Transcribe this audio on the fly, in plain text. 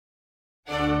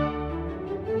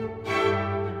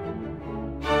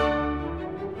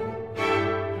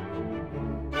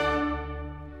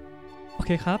โอ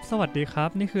เคครับสวัสดีครับ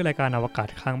นี่คือรายการอวกาศ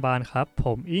ข้างบ้านครับผ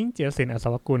มอิงเจยศิลป์อัศ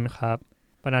วกุลครับ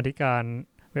บรรณาธิการ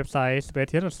เว็บไซต์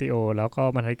space.co แล้วก็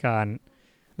บรรณาธิการ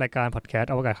รายการพอดแคส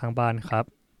ต์อวกาศข้างบ้านครับ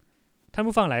ท่าน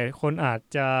ผู้ฟังหลายคนอาจ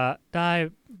จะได้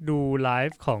ดูไล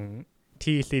ฟ์ของ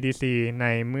TCDC ใน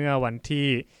เมื่อวันที่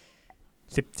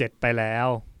17ไปแล้ว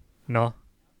เนาะ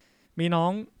มีน้อ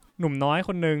งหนุ่มน้อยค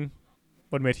นหนึ่ง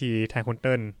บนเวทีแทนคุณเ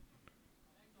ติ้ล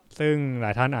ซึ่งหล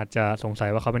ายท่านอาจจะสงสัย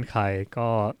ว่าเขาเป็นใครก็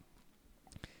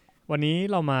วันนี้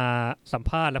เรามาสัม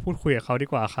ภาษณ์และพูดคุยกับเขาดี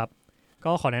กว่าครับ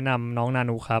ก็ขอแนะนำน้องนา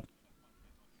นุครับ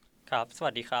ครับส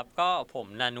วัสดีครับก็ผม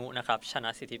นานุนะครับชนะ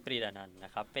สิทธิปรีดานันท์น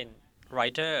ะครับเป็น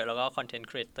writer แล้วก็ content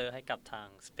creator ให้กับทาง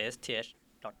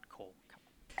spaceth.co ครับ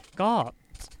ก็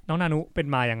น้องนานุเป็น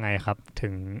มายังไงครับถึ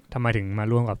งทำไมถึงมา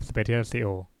ร่วมกับ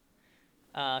Space.co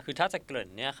คือถ้าจะเกริ่น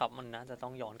เนี่ยครับมันน่าจะต้อ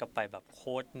งย้อนกลับไปแบบโค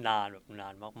ตรนานแบบนา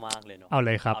นมากๆเลยเนาะเอาเ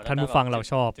ลยครับท่านผู้ฟังเรา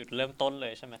ชอบจุดเริ่มต้นเล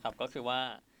ยใช่ไหมครับก็คือว่า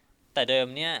แต่เดิม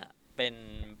เนี่ยเป็น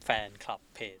แฟนคลับ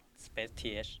เพจ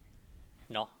spaceth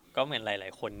เนาะก็เหมือนหลา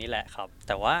ยๆคนนี่แหละครับแ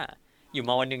ต่ว่าอยู่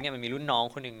มาวันนึงเนี่ยมันมีรุ่นน้อง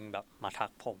คนนึงแบบมาทั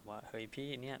กผมว่าเฮ้ยพี่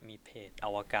เนี่ยมีเพจอ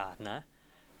วกาศนะ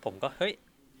ผมก็เฮ้ย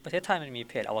ประเทศไทยมันมี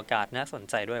เพจอวกาศน่าสน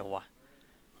ใจด้วยเหรอวะ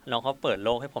น้องเขาเปิดโล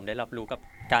กให้ผมได้รับรู้กับ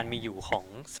การมีอยู่ของ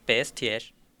spaceth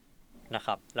นะค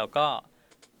รับแล้วก็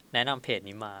แนะนำเพจ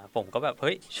นี้มาผมก็แบบเ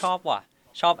ฮ้ยชอบว่ะ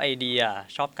ชอบไอเดีย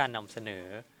ชอบการนำเสนอ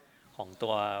ของตั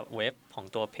วเว็บของ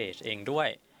ตัวเพจเองด้วย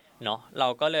เนาะเรา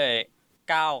ก็เลย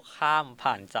ก้าวข้าม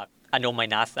ผ่านจาก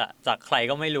Anonymous อะจากใคร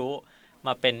ก็ไม่รู้ม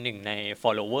าเป็นหนึ่งใน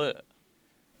follower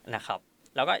นะครับ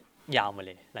แล้วก็ยาวมาเ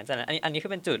ลยหลังจากนั้นอันนี้คื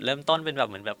อเป็นจุดเริ่มต้นเป็นแบบ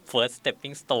เหมือนแบบ first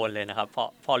stepping stone เลยนะครับ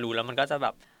พอรู้แล้วมันก็จะแบ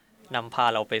บนำพา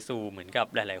เราไปสู่เหมือนกับ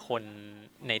หลายๆคน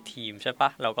ในทีมใช่ปะ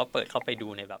เราก็เปิดเข้าไปดู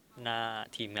ในแบบหน้า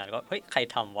ทีมงานก็เฮ้ยใคร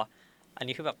ทำวะอัน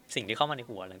นี้คือแบบสิ่งที่เข้ามาใน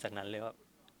หัวหลังจากนั้นเลยว่า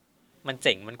มันเ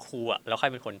จ๋งมันคูลอะแล้วใคร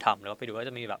เป็นคนทำแล้วก็ไปดูว่า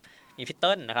จะมีแบบมีพี่เ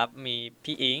ติ้ลนะครับมี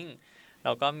พี่อิงแ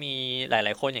ล้วก็มีหล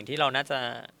ายๆคนอย่างที่เราน่าจะ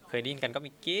เคยได้ยินกันก็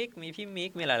มีกิ๊กมีพี่มิ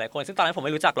กมีหลายๆคนซึ่งตอนนั้นผมไ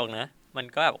ม่รู้จักหรอกนะมัน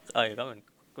ก็แบบก็เหมือน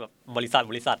แบบบริษั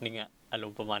ทนึงอะอาร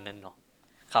มณ์ประมาณนั้นเนาะ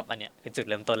ครับอันเนี้ยคือจุด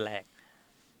เริ่มต้นแรก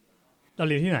เรา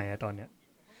เรียนที่ไหนอะตอนเนี้ย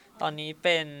ตอนนี้เ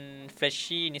ป็นเฟรช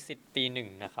ชี่นิสิตปีหนึ่ง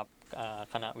นะครับ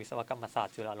คณะวิศวกรรมศาสต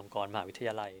ร์จุฬาลงกรณ์มหาวิทย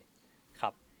าลัยครั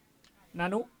บนา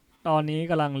นุตอนนี้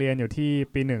กำลังเรียนอยู่ที่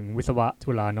ปีหนึ่งวิศวะจุ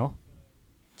ฬาเนาะ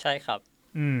ใช่ครับ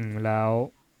แล้ว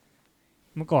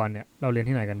เมื่อก่อนเนี่ยเราเรียน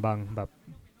ที่ไหนกันบ้างแบบ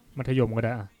มัธยมก็ไ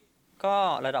ด้อะก็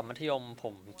ระดับมัธยมผ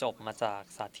มจบมาจาก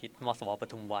สาธิตมศวป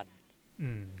ทุมวันอื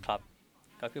มครับ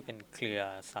ก็คือเป็นเครือ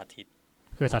สาธิต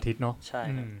คือสาธิตเนาะใช่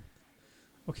ครับ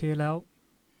โอเคแล้ว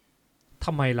ท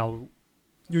ำไมเรา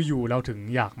อยู่ๆเราถึง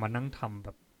อยากมานั่งทำแบ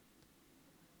บ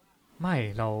ไม่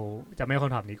เราจะไม่ให้ค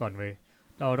ำถามนี้ก่อนเว้ย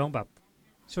เราต้องแบบ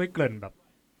ช่วยเกริ่นแบบ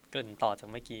เกริ่นต่อจาก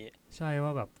เมื่อกี้ใช่ว่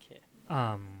าแบบโอเคอ่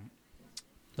า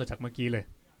เราจากเมื่อกี้เลย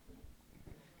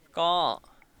ก็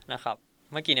นะครับ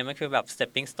เมื่อกี้เนี่ยมันคือแบบ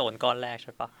stepping stone ก้อนแรกใ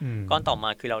ช่ปะก้อนต่อมา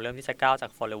คือเราเริ่มที่จะก้าวจา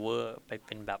ก follower ไปเ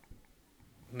ป็นแบบ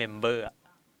member อะ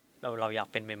เราอยาก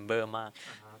เป็น member มาก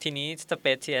ทีนี้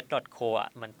spaceth.co อ่ะ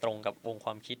มันตรงกับองค์ค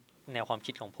วามคิดแนวความ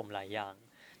คิดของผมหลายอย่าง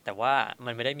แต่ว่ามั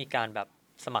นไม่ได้มีการแบบ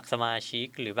สมัครสมาชิก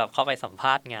หรือแบบเข้าไปสัมภ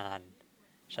าษณ์งาน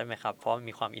ใช่ไหมครับเพราะมัน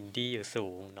มีความอินดี้อยู่สู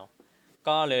งเนาะ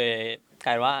ก็เลยก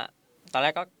ลายว่าตอนแร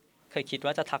กก็เคยคิดว่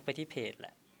าจะทักไปที่เพจแหล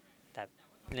ะแต่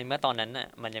ในเมื่อตอนนั้นน่ะ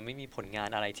มันยังไม่มีผลงาน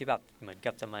อะไรที่แบบเหมือน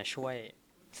กับจะมาช่วย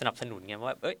สนับสนุนไง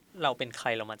ว่าเราเป็นใคร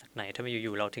เรามาจากไหนทำไมอ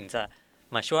ยู่ๆเราถึงจะ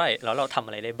มาช่วยแล้วเราทำอ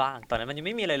ะไรได้บ้างตอนนั้นมันยังไ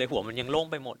ม่มีอะไรเลยหัวมันยังโล่ง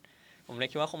ไปหมดผมเลย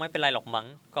คิดว่าคงไม่เป็นไรหรอกมั้ง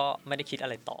ก็ไม่ได้คิดอะ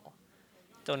ไรต่อ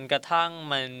จนกระทั่ง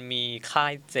มันมีค่า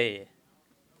ย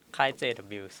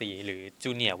JWC หรือ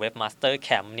Junior Webmaster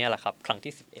Camp เนี่ยแหละครับครั้ง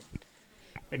ที่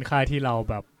11เป็นค่ายที่เรา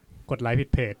แบบกดไลค์ผิด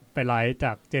เพจไปไลค์จ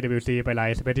าก JWC ไปไล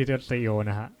ค์ Space.co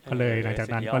นะฮะก็เลยหลังจาก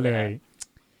นั้นก็เ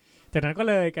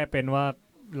ลยกลายเป็นว่า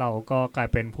เราก็กลาย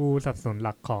เป็นผู้สนับสนุนห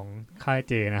ลักของค่าย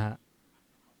เจนะฮะ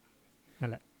นั่น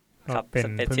แหละก็ครับ เป็น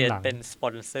เพิ่ง Space หลังเป็นสปอ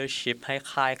นเซอร์ชิพให้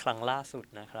ค่ายครั้งล่าสุด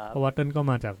นะครับเพราะว่าเต้นก็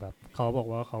มาจากแบบเขาบอก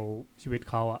ว่าเขาชีวิต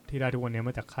เขาอะที่ได้ทุกวันนี้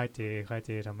มาจากค่ายเจ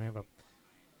ทำให้แบบ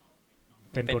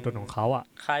เป็นตัวตนของเขาอะ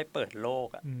ค่ายเปิดโลก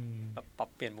อะอืมแบบปรับ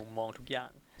เปลี่ยนมุมมองทุกอย่าง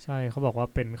ใช่เขาบอกว่า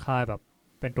เป็นค่ายแบบ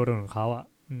เป็นตัวตนของเขาอะ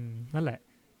นั่นแหละ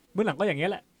เบื้องหลังก็อย่างเงี้ย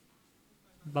แหละ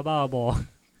บ้าๆบอ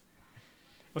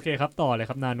โอเคครับต่อเลย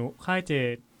ครับนานุค่ายเจ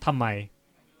ทำไม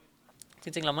จ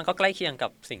ริงๆแล้วมันก็ใกล้เคียงกั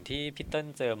บสิ่งที่พี่เติ้ล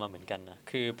เจอมาเหมือนกันนะ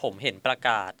คือผมเห็นประก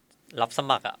าศรับส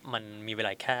มัครอ่ะมันมีเวล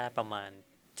าแค่ประมาณ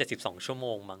72ชั่วโม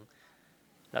งมั้ง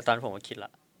แล้วตอนผมก็คิดล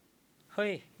ะเฮ้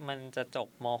ยมันจะจบ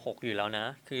ม.6 อยู่แล้วนะ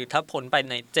คือถ้าพ้นไป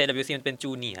ใน JWC มันเป็น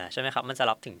จูเนียร์ใช่ไหมครับมันจะ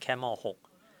รับถึงแค่ม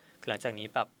.6 หลังจากนี้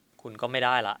แบบคุณก็ไม่ไ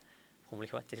ด้ละผมเลย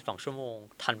คิดว่า72ชั่วโมง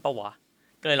ทันปะวะ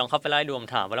ก็เลยลองเข้าไปไล่ดู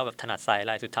ถามว่าเราแบบถนัดสายอะ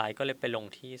ไรสุดท้ายก็เลยไปลง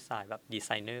ที่สายแบบดีไซ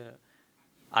เนอร์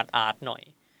อาร์ตหน่อย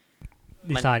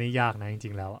ดีไซน์นี่ยากนะจ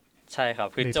ริงๆแล้วใช่ครับ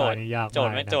คือโจทย์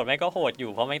ไม่ก็โหดอ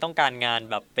ยู่เพราะไม่ต้องการงาน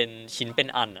แบบเป็นชิ้นเป็น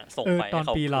อันอะส่งไปตอน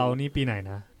ปีเรานี่ปีไหน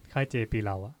นะค่ายเจปีเ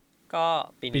ราอะก็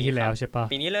ปีที่แล้วใช่ปะ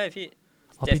ปีนี้เลยพี่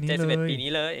71ปีนี้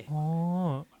เลยอ๋อ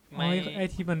ไอ้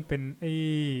ที่มันเป็นไอ้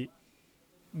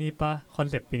นี่ปะคอน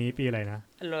เซปต์ปีนี้ปีอะไรนะ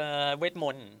เวทม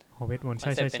นต์เวทมนต์ใ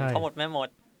ช่เป็นพ่อมดแม่มด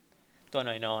ตัว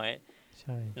น้อยๆใ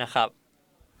ช่นะครับ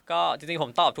ก็จริงๆผ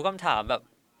มตอบทุกคำถามแบบ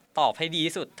ตอบให้ดี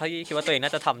ที่สุดเท่าที่คิดว่าตัวเองน่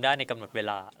าจะทำได้ในกำหนดเว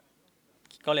ลา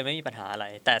ก็เลยไม่มีปัญหาอะไร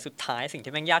แต่สุดท้ายสิ่ง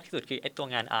ที่แม่งยากที่สุดคือไอ้ตัว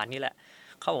งานอาร์ตนี่แหละ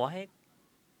เขาบอกว่าให้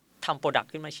ทำโปรดัก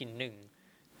ต์ขึ้นมาชิ้นหนึ่ง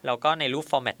แล้วก็ในรูป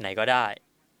ฟอร์แมตไหนก็ได้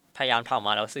พยายามทำม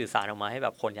าแล้วสื่อสารออกมาให้แบ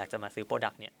บคนอยากจะมาซื้อโปรดั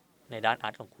กต์เนี่ยในด้านอา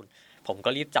ร์ตของคุณผมก็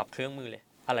รีบจับเครื่องมือเลย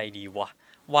อะไรดีวะ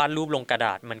วาดรูปลงกระด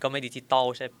าษมันก็ไม่ดิจิตอล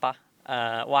ใช่ปะ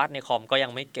วาดในคอมก็ยั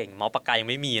งไม่เก่งเมาส์ปากกายัง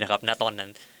ไม่มีนะครับณตอนนั้น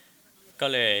ก็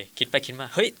เลยคิดไปคิดมา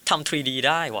เฮ้ยทำ 3D ไ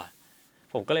ด้ว่ะ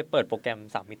ผมก็เลยเปิดโปรแกรม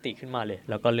3มิติขึ้นมาเลย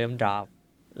แล้วก็เริ่มดราฟ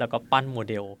แล้วก็ปั้นโม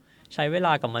เดลใช้เวล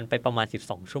ากับมันไปประมาณ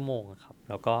12ชั่วโมงครับ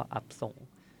แล้วก็อัพส่ง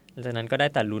หลังจากนั้นก็ได้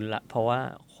แต่ลุ้นละเพราะว่า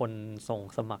คนส่ง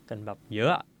สมัครกันแบบเยอ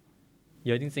ะ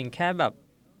จริงๆแค่แบบ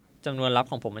จำนวนรับ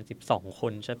ของผมมัน12ค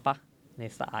นใช่ปะใน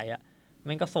สายอะแ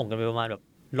ม่งก็ส่งกันไปประมาณแบบ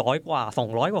100กว่า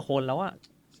200กว่าคนแล้วอะ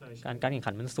การแข่ง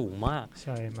ขันมันสูงมากใ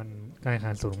ช่มันการแข่ง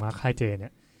ขันสูงมากค่ายเจเนี่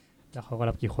ยแล้วเขาก็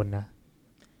รับกี่คนนะ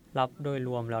รับโดยร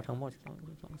วมแล้วทั้งหมด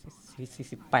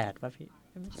48ป่ะพี่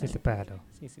48เหรอ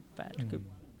48คือ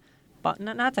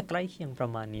น่าจะใกล้เคียงประ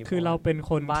มาณนี้คือเราเป็น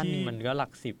คนบ้านมันก็หลั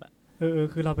ก10อ่ะ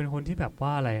คือเราเป็นคนที่แบบว่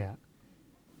าอะไรอ่ะ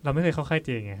เราไม่เคยเข้าค่ายเจ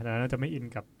ไงแล้วเราจะไม่อิน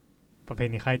กับประเพ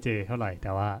ณีค่ายเจเท่าไหร่แ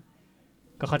ต่ว่า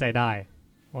ก็เข้าใจได้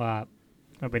ว่า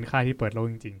มันเป็นค่ายที่เปิดโลก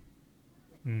จริง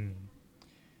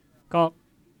ๆ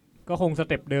ก็คงส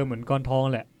เต็ปเดิมเหมือนกรทอง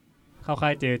แหละเข้าค่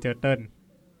ายเจเจอเติ้ล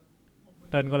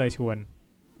ก็เลยชวน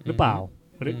หรือเปล่า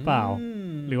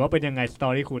หรือว่าเป็นยังไงสตอ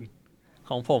รี่คุณ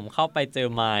ของผมเข้าไปเจอ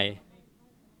ไมล์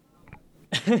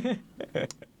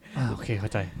โอเคเข้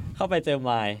าใจเข้าไปเจอไ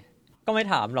มล์ก็ไม่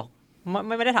ถามหรอกไ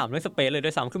ม่ได้ถามเรื่องสเปซเลยด้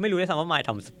วยซ้ำคือไม่รู้ด้วยซ้ำว่าไมล์ท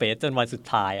ำสเปซจนวันสุด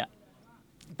ท้ายอะ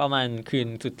ประมาณคืน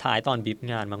สุดท้ายตอนบีบ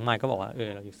งานไมล์ก็บอกว่า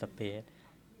เราอยู่สเปซ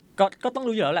ก็ต้อง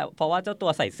รู้อยู่แล้วแหละเพราะว่าเจ้าตัว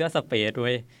ใส่เสื้อสเปซด้ว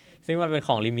ยซึ่งมันเป็นข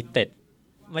องลิมิเต็ด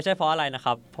ไม่ใช่เพราะอะไรนะค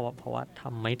รับเพราะว่าท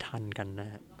ำไม่ทันกันนะ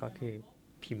ก็คือ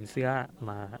พิมพ์เสื้อ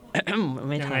มา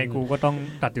ไม่ทันยังไงกูก็ต้อง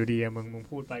ตัดอยู่ดีมึง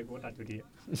พูดไปกูตัดอยู่ดี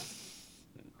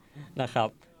นะครับ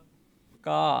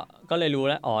ก็เลยรู้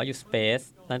แล้วอ๋ออยู่สเปซ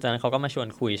หลังจากนั้นเขาก็มาชวน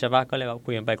คุยใช่ป่ะก็เลยแบบ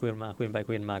คุยกันไปคุยกันม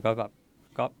าก็แบบ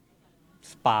ก็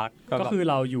สปาร์คก็คือ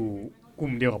เราอยู่กลุ่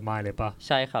มเดียวกับไมล์เลยป่ะใ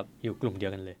ช่ครับอยู่กลุ่มเดีย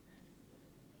วกันเลย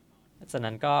จาก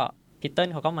นั้นก็พีเติ้ล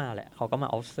เขาก็มาแหละเขาก็มา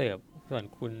observe ส่วน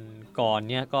คุณกรณ์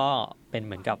เนี่ยก็เป็นเ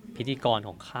หมือนกับพิธีกรข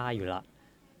องค่ายอยู่ละ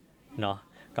เนาะ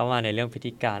ก็มาในเรื่องพิ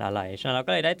ธีการอะไรฉะนั้นเรา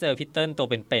ก็เลยได้เจอพีเติ้ลตัว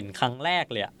เป็นๆครั้งแรก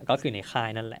เลยก็คือในค่าย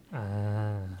นั่นแหละ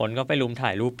คนก็ไปรุมถ่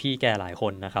ายรูปพี่แกหลายค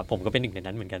นนะครับผมก็เป็นหนึ่งใน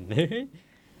นั้นเหมือนกัน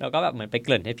แล้วก็แบบเหมือนไปเก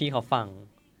ริ่นให้พี่เขาฟัง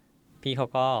พี่เขา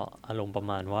ก็อารมณ์ประ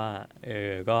มาณว่า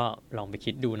ก็ลองไป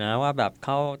คิดดูนะว่าแบบเ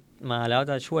ข้ามาแล้ว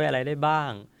จะช่วยอะไรได้บ้า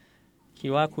งคิด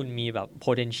ว่าคุณมีแบบ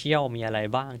potential มีอะไร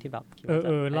บ้างที่แบบ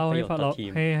เล่าให้ฟังห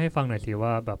น่อยสิว่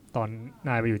าแบบตอนน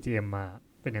ายไปอยู่ GM มา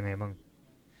เป็นยังไงบ้าง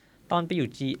ตอนไปอยู่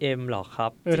GM หรอครั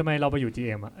บทำไมเราไปอยู่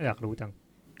GM อยากรู้จัง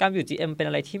การอยู่ GM เป็น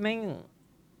อะไรที่แม่ง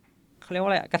เขาเรียกว่า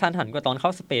อะไรกระทันหันกว่าตอนเข้า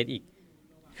สเปซอีก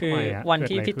คือวัน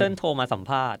ที่พี่เติ้ลโทรมาสัม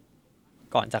ภาษณ์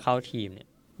ก่อนจะเข้าทีมเนี่ย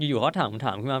อยู่ๆเขาถาม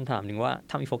ขึ้นมาคำถามนึงว่า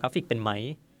ทำอินโฟกราฟิกเป็นไหม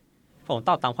ผมต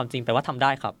อบตามความจริงไปว่าทำไ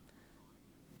ด้ครับ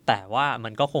แต่ว่ามั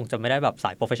นก็คงจะไม่ได้แบบส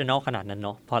ายโปรเฟชชั่นอลขนาดนั้นเน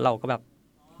าะเพราะเราก็แบบ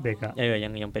เด็กอะ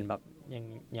ยังเป็นแบบ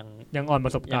ยังอ่อนปร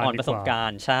ะสบการ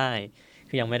ณ์ใช่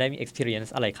คือยังไม่ได้มี experience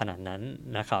อะไรขนาดนั้น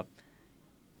นะครับ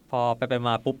พอไปม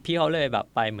าปุ๊บพี่เขาเลยแบบ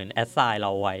ไปเหมือนแอสไซน์เร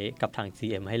าไว้กับทาง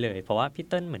GM ให้เลยเพราะว่าพี่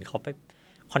เติ้ลเหมือนเขาไป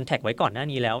คอนแทคไว้ก่อนหน้า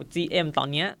นี้แล้ว GM ตอน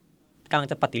เนี้ยกำลัง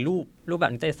จะปฏิรูปแบ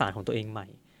บนิตยสารของตัวเองใหม่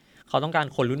เขาต้องการ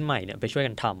คนรุ่นใหม่เนี่ยไปช่วย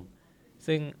กันทำ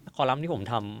ซึ่งคอลัมน์ที่ผม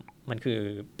ทำมันคือ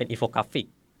เป็นอินโฟกราฟิก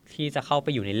ที่จะเข้าไป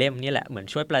อยู่ในเล่มนี่แหละเหมือน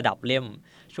ช่วยประดับเล่ม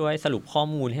ช่วยสรุปข้อ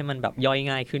มูลให้มันแบบย่อย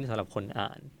ง่ายขึ้นสำหรับคนอ่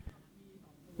าน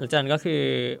แล้วจากนั้นก็คือ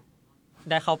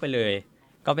ได้เข้าไปเลย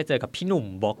ก็ไปเจอกับพี่หนุ่ม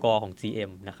บก.ของ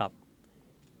GM นะครับ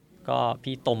ก็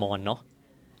พี่โตมอนเนาะ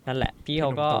นั่นแหละพี่เข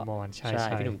าก็ใช่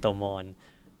พี่หนุ่มโตมอน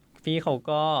พี่เขา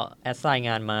ก็แอสไซน์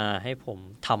งานมาให้ผม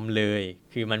ทำเลย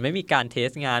คือมันไม่มีการเทส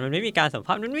งานมันไม่มีการสัมภ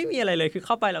าษณ์มันไม่มีอะไรเลยคือเ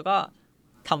ข้าไปแล้วก็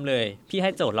ทำเลยพี่ใ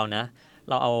ห้โจทย์เรานะ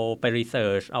เราเอาไปรีเสิ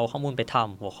ร์ชเอาข้อมูลไปท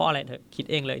ำหัวข้ออะไรเถอะคิด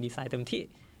เองเลยดีไซน์เต็มที่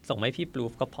ส่งให้พี่ปรู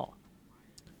ฟก็พอ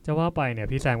จะว่าไปเนี่ย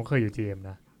พี่แซมก็เคยอยู่ GM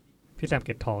นะพี่แซมเ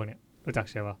ก็ตทองเนี่ยรู้จัก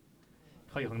ใช่ป่ะ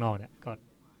เขาอยู่ข้างนอกเนี่ย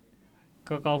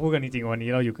ก็พูดกันจริงๆวันนี้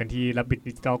เราอยู่กันที่ Rabbit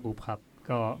Digital Group ครับ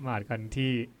ก็มาอัดกัน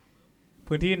ที่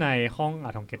พื้นที่ในห้องอั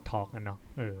ดของ Get Talk กันเนาะ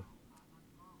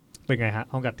เป็นไงฮะ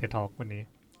ห้องกัดเททอล์กวันนี้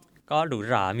ก็หรู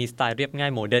หรามีสไตล์เรียบง่า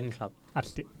ยโมเดิร์นครับอัด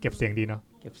เก็บเสียงดีเนาะ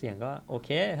เก็บเสียงก็โอเค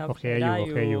ครับโอเค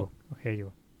อยู่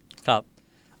ครับ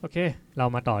โอเคเรา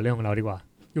มาต่อเรื่องของเราดีกว่า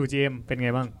อยู่ GM เป็นไง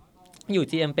บ้างอยู่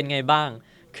GM เป็นไงบ้าง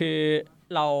คือ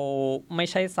เราไม่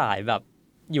ใช่สายแบบ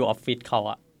อยู่ออฟฟิศเขา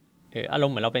อะอารม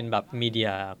ณ์เหมือนเราเป็นแบบมีเดี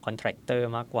ยคอนแทคเตอร์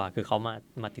มากกว่าคือเขา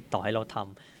มาติดต่อให้เราท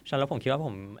ำฉะนั้นแล้วผมคิดว่าผ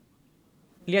ม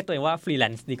เรียกตัวเองว่าฟรีแล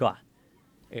นซ์ดีกว่า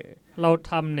เรา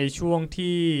ทำในช่วง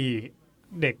ที่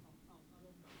เด็ก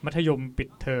มัธยมปิด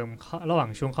เทอมระหว่าง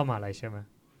ช่วงเข้ามหาลัยใช่ไหม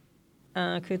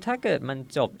คือถ้าเกิดมัน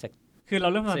จบจากคือเรา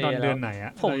เริ่มตอนเดือนไหนอ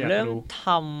ะผมเริ่มท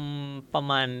ำประ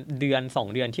มาณเดือน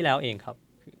2 เดือนที่แล้วเองครับ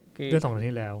เดือน2 เดือน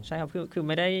ที่แล้วใช่ครับคือไ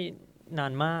ม่ได้นา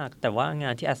นมากแต่ว่างา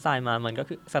นที่แอสไซน์มามันก็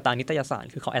คือสตางค์นิตยสาร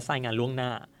คือเขาแอสไซน์งานล่วงหน้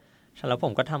าแล้วผ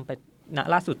มก็ทำไป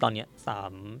ล่าสุดตอนนี้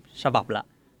3 ฉบับละ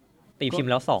ตีพิมพ์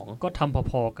แล้ว2ก็ทำ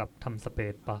พอๆกับทำสเป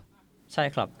ซปะใช่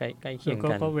ครับใกล้เคียง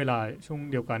กันก็เวลาช่วง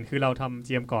เดียวกันคือเราทำ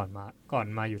GM ก่อน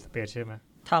มาอยู่สเปซใช่ไหม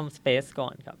ทำ Space ก่อ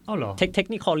นครับอ้าวเหรอ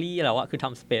technically แล้วอะคือท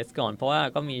ำ Space ก่อนเพราะว่า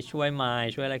ก็มีช่วยมาย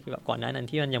ช่วยอะไรคือแบบก่อนหน้านั้น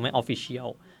ที่มันยังไม่ official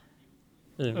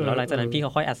แล้วหลังจากนั้นพี่เข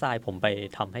าค่อย assign ผมไป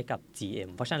ทำให้กับ GM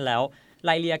เพราะฉะนั้นแล้วไ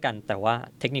ล่เลี่ยกันแต่ว่า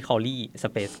technically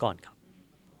Space ก่อนครับ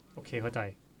โอเคเข้าใจ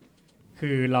คื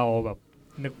อเราแบบ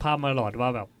นึกภาพมาตลอดว่า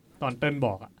แบบตอนเติ้ลบ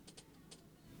อกอะ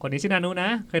คนนี้ชื่อนานุนะ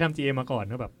เคยทำ GM มาก่อน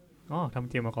ก็แบบอ๋อท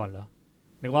ำ GM มาก่อนเหรอ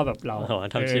นึกว่าแบบเรา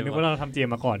นึกว่าเราทำ GM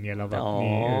มาก่อนเนี่ยเราแบบ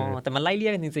นี้แต่มันไล่เลี่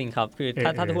ยกันจริงๆครับคือ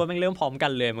ถ้าทุกคนไม่เริ่มพร้อมกั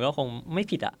นเลยมันก็คงไม่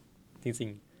ผิดอะจริง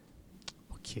ๆ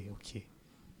โอเค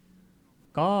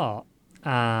ก็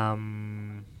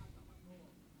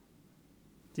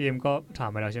GM ก็ถาม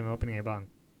ไปแล้วใช่ไหมว่าเป็นไงบ้าง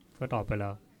ก็ตอบไปแล้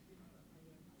ว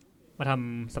มาท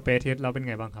ำ Space Test แล้วเป็น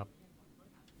ไงบ้างครับ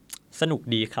สนุก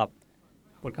ดีครับ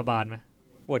ปวดกระบาลไหม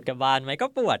ปวดกระบาลไหมก็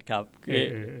ปวดครับคือ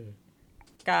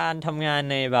การทำงาน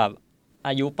ในแบบ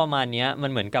อายุประมาณนี้มั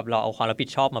นเหมือนกับเราเอาความรับผิด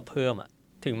ชอบมาเพิ่มอะ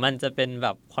ถึงมันจะเป็นแบ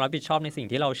บความรับผิดชอบในสิ่ง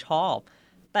ที่เราชอบ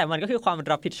แต่มันก็คือความ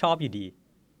รับผิดชอบอยู่ดี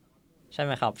ใช่ไห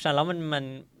มครับฉะนั้นแล้วมัน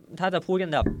ถ้าจะพูดกัน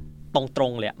แบบตร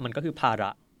งๆเลยมันก็คือภาร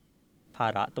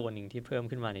ะตัวหนึ่งที่เพิ่ม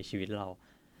ขึ้นมาในชีวิตเรา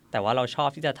แต่ว่าเราชอบ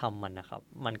ที่จะทำมันนะครับ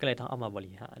มันก็เลยต้องเอามาบ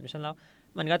ริหารฉะนั้นแล้ว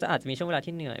มันก็จะอาจจะมีช่วงเวลา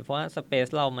ที่เหนื่อยเพราะว่า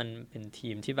Space เรามันเป็นที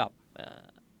มที่แบบ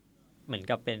เหมือน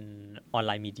กับเป็นออนไ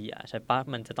ลน์มีเดียใช่ปะ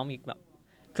มันจะต้องมีแบบ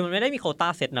คือมันไม่ได้มีโควต้า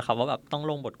เซตนะครับว่าแบบต้อง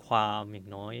ลงบทความอย่าง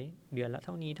น้อยเดือนละเ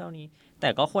ท่านี้แต่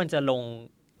ก็ควรจะลง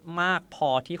มากพอ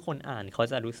ที่คนอ่านเขา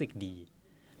จะรู้สึกดี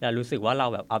และรู้สึกว่าเรา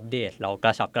แบบอัปเดตเรากร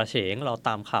ะฉับกระเฉงเราต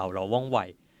ามข่าวเราว่องไว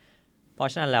เพรา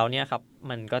ะฉะนั้นแล้วเนี่ยครับ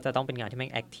มันก็จะต้องเป็นงานที่แม่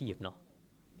งแอคทีฟเนาะ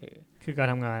คือการ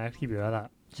ทำงานแอคทีฟอยู่แล้วล่ะ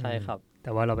ใช่ครับแ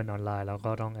ต่ว่าเราเป็นออนไลน์แล้ว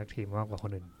ก็ต้องแอคทีฟมากกว่าค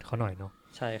นอื่นเขาหน่อยเนาะ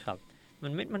ใช่ครับมั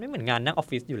นไม่เหมือนงานนั่งออฟ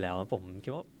ฟิศอยู่แล้วผมคิ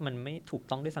ดว่ามันไม่ถูก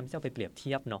ต้องด้วยซ้ำที่จะไปเปรียบเ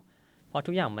ทียบเนาะเพราะ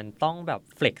ทุกอย่างมันต้องแบบ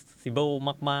flexible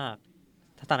มาก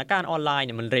ๆสถานการณ์ออนไลน์เ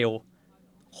นี่ยมันเร็ว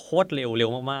โคตรเร็ว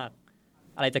มาก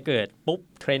ๆอะไรจะเกิดปุ๊บ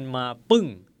เทรนมาปึ้ง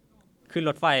ขึ้น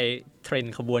รถไฟเทรน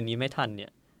ขบวนนี้ไม่ทันเนี่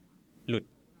ยหลุด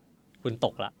คุณต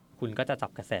กละคุณก็จะจั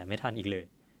บกระแสไม่ทันอีกเลย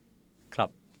ครับ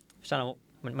ฉะนั้น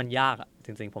มันยากอะจ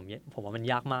ริงๆผมว่ามัน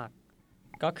ยากมาก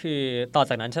ก็คือต่อ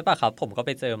จากนั้นใช่ป่ะครับผมก็ไ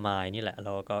ปเจอไมล์นี่แหละเร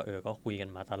าก็ก็คุยกัน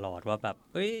มาตลอดว่าแบบ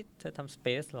เธอทำ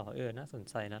Space หรอน่าสน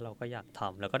ใจนะเราก็อยากท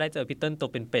ำแล้วก็ได้เจอพี่เติ้ลตัว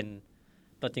เป็น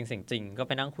ตัวจริงเสียงจริงก็ไ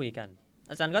ปนั่งคุยกัน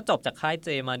อาจารย์ก็จบจากค่ายเจ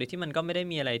มาโดยที่มันก็ไม่ได้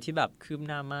มีอะไรที่แบบคืบ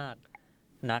หน้ามาก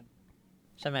นัก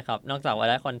ใช่ไหมครับนอกจากว่า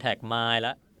ได้คอนแทคไมล์แล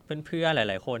ะเพื่อนๆห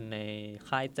ลายๆคนใน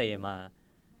ค่ายเจมา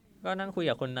ก็นั่งคุย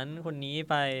กับคนนั้นคนนี้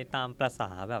ไปตามประสา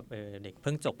แบบเด็กเ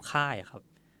พิ่งจบค่ายครับ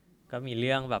ก็มีเ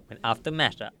รื่องแบบเป็น after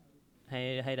match อะ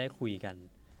ให้ได้คุยกัน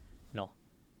เนาะ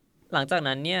หลังจาก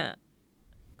นั้นเนี่ย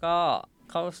ก็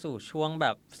เข้าสู่ช่วงแบ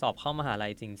บสอบเข้ามหาลั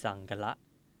ยจริงจังกันละ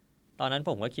ตอนนั้นผ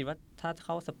มก็คิดว่าถ้าเ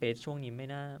ข้าสเปซช่วงนี้ไม่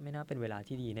น่าเป็นเวลา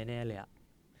ที่ดีแน่ๆเลยอะ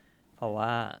เพราะว่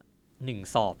า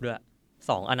1สอบด้วย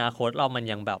2อนาคตเรามัน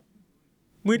ยังแบบ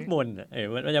มืดมน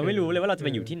เรายังไม่รู้เลยว่าเราจะไป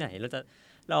อยู่ที่ไหนเร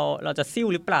าจะซิ่ว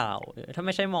หรือเปล่าถ้าไ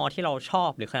ม่ใช่มอที่เราชอ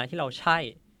บหรือคณะที่เราใช่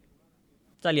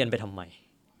จะเรียนไปทำไม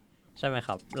ใช่ไหมค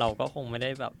รับเราก็คงไม่ได้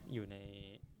แบบอยู่ใน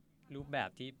รูปแบบ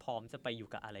ที่พร้อมจะไปอยู่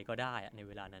กับอะไรก็ได้ในเ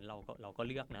วลานั้นเราก็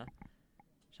เลือกนะ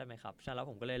ใช่ไหมครับฉะนั้นแล้ว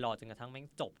ผมก็เลยรอจนกระทั่งแม่ง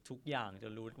จบทุกอย่างจ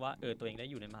นรู้ว่าตัวเองได้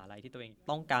อยู่ในมหาลัยที่ตัวเอง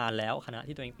ต้องการแล้วคณะ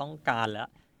ที่ตัวเองต้องการแล้ว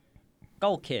ก็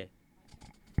โอเค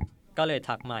ก็เลย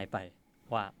ทักมายไป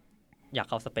ว่าอยาก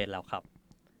เข้าสเปซแล้วครับ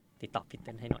ติดต่อพี่เ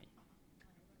ติ้ลให้หน่อย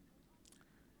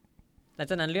หลัง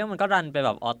จากนั้นเรื่องมันก็รันไปแบ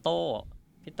บออโต้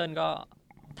พี่เติ้ลก็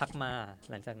ทักมา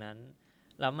หลังจากนั้น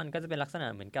แล้วมันก็จะเป็นลักษณะ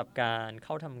เหมือนกับการเ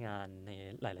ข้าทำงานใน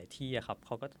หลายๆที่อะครับเข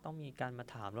าก็จะต้องมีการมา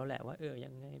ถามแล้วแหละว่า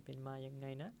ยังไงเป็นมายังไง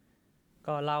นะ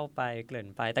ก็เล่าไปเกริ่น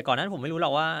ไปแต่ก่อนนั้นผมไม่รู้หร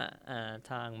อกว่า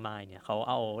ทางมายเนี่ยเขา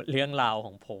เอาเรื่องราวข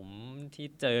องผมที่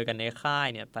เจอกันในค่าย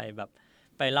เนี่ยไปแบบ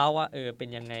ไป ไปเล่าว่าเป็น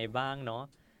ยังไงบ้างเนาะ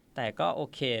แต่ก็โอ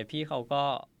เคพี่เขา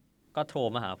ก็โทร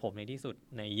มาหาผมในที่สุด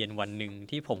ในเย็นวันหนึ่ง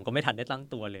ที่ผมก็ไม่ทันได้ตั้ง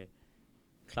ตัวเลย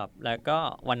ครับแล้วก็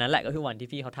วันนั้นแหละก็คือวันที่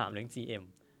พี่เขาถามเรื่อง GM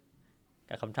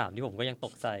กับคำถามที่ผมก็ยังต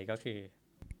กใจก็คือ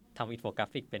ทำอินโฟกรา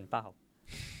ฟิกเป็นเปล่า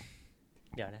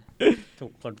เดี๋ยวนะ ถู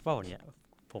กคนเปล่าเนี่ย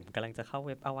ผมกำลังจะเข้าเ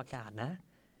ว็บอวกาศนะ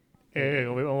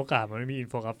เว็บอวกาศมันไม่มีอิน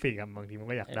โฟกราฟิกบางทีมัน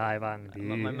ก็อยากได้บ้างดี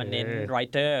มันเน้น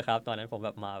writer ครับตอนนั้นผมแบ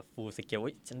บมา full scale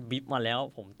ฉันบีบมาแล้ว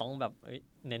ผมต้องแบบ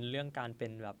เน้นเรื่องการเป็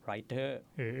นแบบ writer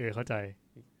เข้าใจ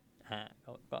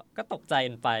ก็ตกใจ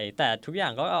ไปแต่ทุกอย่า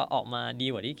งก็ออกมาดี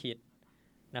กว่าที่คิด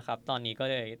นะครับตอนนี้ก็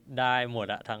เลยได้หมด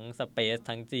อะทั้ง Space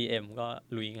ทั้ง GM ก็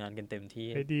ลุยงานกันเต็มที่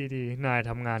ดีนาย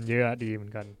ทำงานเยอะดีเหมือ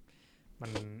นกัน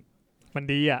มัน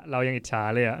ดีอะเรายังอิจฉา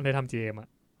เลยอะได้ทำ GM อะ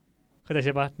เข้าใจใ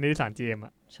ช่ปะนิติสาร GM อ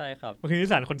ะใช่ครับบางทีนิ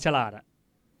ติสารคนฉลาดอะ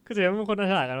ก็จะเป็นคน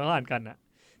ฉลาดกันเขาอ่านกันอะ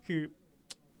คือ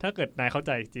ถ้าเกิดนายเข้าใ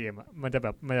จ GM อะมันจะแบ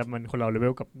บมันคนเราเลเว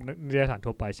ลกับนิติสาร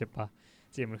ทั่วไปใช่ปะ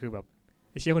GM มันคือแบบ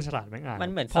ไอ้เชี่ยคนฉลาดแม่งอ่านมั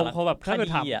นเหมือนพอแบบถ้าเกิด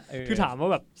ถามคือถามว่า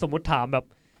แบบสมมติถามแบบ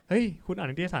เฮ้ยคุณอ่าน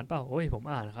นิตยสารเปล่าโอ้ยผม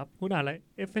อ่านครับคุณอ่านอะไร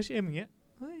FHM อย่างเงี้ย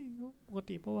เฮ้ยปก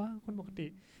ติปะวะคนปกติ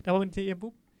แต่พอเป็น GM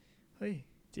ปุ๊บเฮ้ย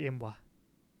GM ว่ะ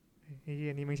ไอ้เหี้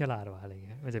ยนี่ไม่ฉลาดว่ะอะไรเ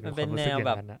งี้ยมันจะเป็นความรู้สึกอย่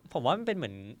างนั้นนะผมว่ามันเป็นเหมื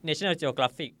อน National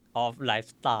Geographic of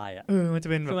Lifestyle อ่ะมันจะ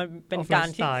เป็นแบบมันเป็นการ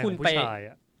ที่คุณไป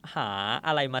หาอ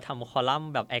ะไรมาทำคอลัม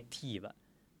น์แบบ Active อ่ะ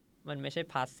มันไม่ใช่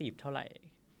Passive เท่าไหร่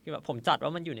คือแบบผมจัดว่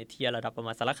ามันอยู่ในเทียร์ระดับประม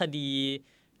าณสารคดี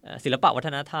ศิลปะวัฒ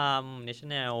นธรรม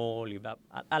national หรือแบบ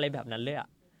อะไรแบบนั้นเลยอ่ะ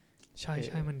ใ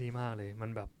ช่มันดีมากเลยมั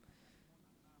นแบบ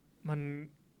มัน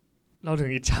เราถึ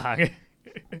งอิจฉาไง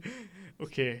โอ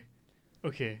เค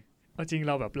เอาจริงเ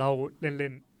ราแบบเราเล่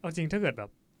นเอาจริงถ้าเกิดแบบ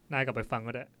นายกลับไปฟัง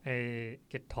ก็ได้ไอ้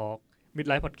Get Talk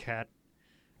Midlife Podcast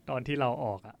ตอนที่เราอ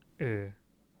อกอ่ะ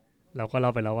เราก็เล่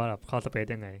าไปแล้วว่าแบบเข้าสเปซ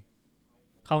ยังไง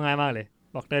เข้าง่ายมากเลย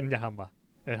บอกเต้นอย่าทำว่ะ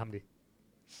ทำดิ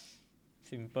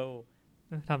simple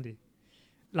ทำดิ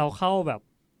เราเข้าแบบ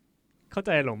เข้าใจ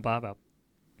หลงปะแบบ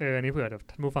นี่เผื่อ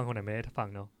ท่านผู้ฟังคนไหนไม่ได้ฟัง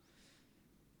เนาะ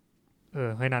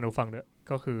ให้นานูฟังด้วย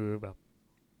ก็คือแบบ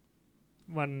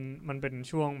มันเป็น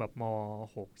ช่วงแบบม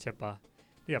.6 ใช่ปะ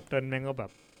ที่แบบเติ้ลแม่งก็แบ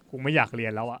บกูไม่อยากเรีย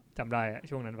นแล้วอะจำได้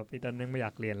ช่วงนั้นแบบพี่เติ้ลแม่งไม่อย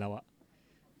ากเรียนแล้วอะ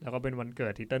แล้วก็เป็นวันเกิ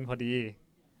ดที่เติ้ลพอดี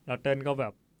แล้วเติ้ลก็แบ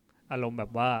บอารมณ์แบ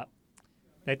บว่า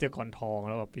ได้เจอก่อนทองแ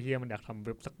ล้วแบบพี่เฮียมันอยากทำเ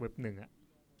ว็บสักเว็บหนึ่งอะ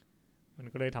มัน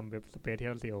ก็เลยทำเว็บ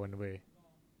Spatial SEO กันเว้ย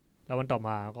แล้ววันต่อม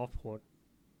าก็โพสต์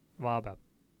ว่าแบบ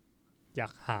อยา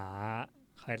กหา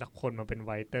ใครสักคนมาเป็นไ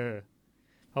วเตอร์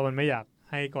เพราะมันไม่อยาก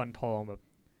ให้ก่อนทองแบบ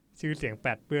ชื่อเสียงแป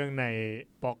ดเปื้องใน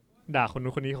บล็อกด่าคนนู้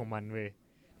นคนนี้ของมันเว้ย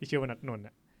ที่ชื่อว่านัทนนท์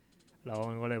อ่ะแล้ว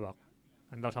มันก็เลยบอก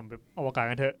งั้นเราทำแบบอวกาศ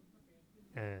กันเถอะ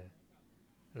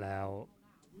แล้ว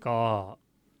ก็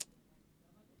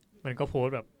มันก็โพส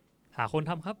ต์แบบหาคน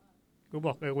ทำครับกูบ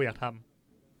อกกูอยากท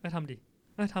ำทำดิ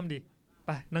ไป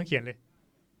นั่งเขียนเลย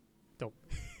จบ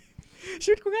ชี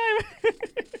วิตกูง่ายไหม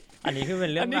อันนี้คือเป็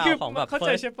นเรื่องราวของแบบ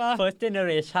first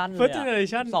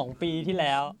generation 2 ปีที่แ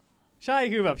ล้วใช่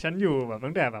คือแบบฉันอยู่แบบ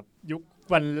ตั้งแต่แบบยุค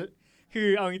วันคือ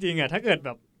เอาจริงๆอ่ะถ้าเกิดแบ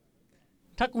บ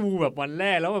ถ้ากูแบบวันแร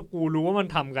กแล้วแบบกูรู้ว่ามัน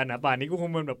ทำกันอ่ะป่านนี้กูค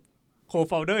งเป็นแบบโค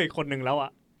ฟาวเดอร์อีกคนนึงแล้วอ่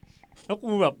ะแล้ว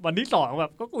กูแบบวันที่2แบ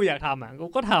บก็กูอยากทำอ่ะกู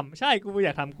ก็ทำใช่กูอย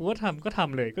ากทำกูก็ท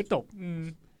ำเลยก็จบ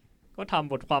ก็ท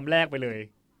ำบทความแรกไปเลย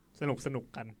สนุก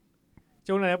กัน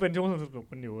ช่วงนั้นเป็นช่วงสนุก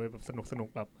กันอยู่แบบสนุก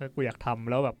แบบกูอยากท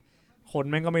ำแล้วแบบคน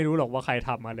แม่งก็ไม่รู้หรอกว่าใคร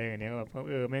ทำอะไรอย่างเงี้ยแบบ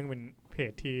แม่งเป็นเพ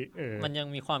จที่มันยัง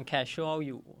มีความ casual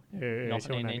อยู่ใ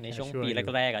นช่วงปี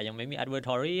แรกๆอ่ะยังไม่มี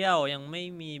advertorial ยังไม่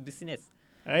มี business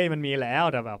มันมีแล้ว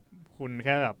แต่แบบคุณแ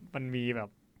ค่แบบมันมีแบบ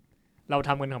เราท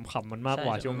ำกันขำๆมันมากก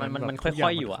ว่าช่วงนั้นมันค่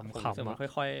อยๆอยู่อ่ะมัน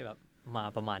ค่อยๆแบบมา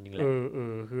ประมาณนึงแหละ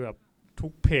คือแบบทุ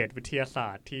กเพจวิทยาศา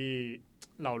สตร์ที่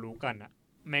เรารู้กันอ่ะ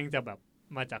แม่งจะแบบ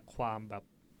มาจากความแบบ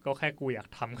ก็แค่กูอยาก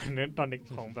ทำกันนั้นตอนเด็ก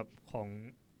ของแบบของ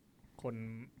คน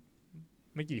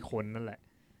ไม่กี่คนนั่นแหละ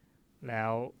แล้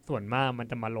วส่วนมากมัน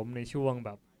จะมาล้มในช่วงแ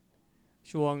บบ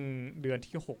ช่วงเดือน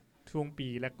ที่6ช่วงปี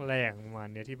แรกๆประมาณ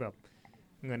นี้ที่แบบ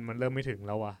เงินมันเริ่มไม่ถึงแ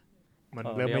ล้วอ่ะมัน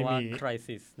เริ่มไม่มี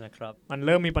crisis นะครับมันเ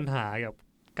ริ่มมีปัญหากับ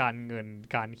การเงิน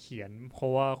การเขียนเพรา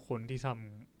ะว่าคนที่ท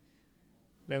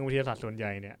ำเรื่องวิทยาศาสตร์ส่วนให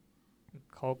ญ่เนี่ย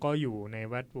เขาก็อยู่ใน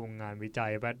แวดวงงานวิจั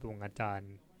ยแวดวงอาจาร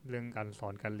ย์เรื่องการสอ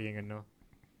นการเรียนกันเนาะ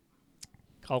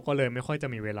เขาก็เลยไม่ค่อยจะ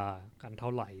มีเวลากันเท่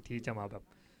าไหร่ที่จะมาแบบ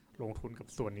ลงทุนกับ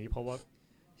ส่วนนี้เพราะว่า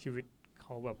ชีวิตเข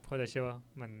าแบบเขาจะเชื่อว่า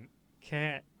มันแค่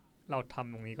เราท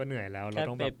ำตรงนี้ก็เหนื่อยแล้วเรา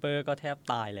ต้องแบบเปเปอร์ก็แทบ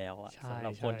ตายแล้วอะสำห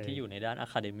รับคนที่อยู่ในด้านอะ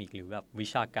คาเดมิกหรือแบบวิ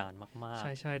ชาการมาก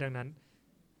ๆใช่ดังนั้น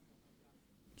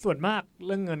ส่วนมากเ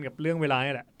รื่องเงินกับเรื่องเวลา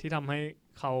นี่แหละที่ทำให้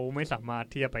เขาไม่สามารถ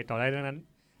ที่จะไปต่อได้ดังนั้น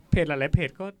เพจหลายๆเพจ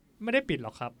ก็ไม่ได้ปิดหร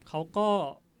อกครับเขาก็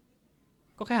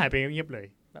แค่หายไปเงียบๆเลย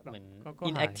แบบเหมือน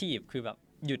inactive คือแบบ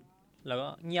หยุด แล้วก็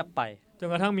เงียบไปจน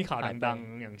กระทั่งมีข่าวดัง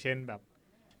ๆอย่างเช่นแบบ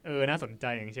น่าสนใจ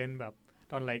อย่างเช่นแบบ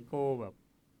ตอนไลโก้แบบ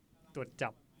ตรวจจั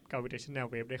บ gravitational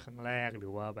wave ได้ครั้งแรกหรื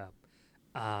อว่าแบบ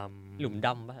หลุมด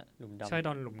ำป่ะหลุมดำใช่ต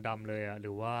อนหลุมดำเลยอ่ะห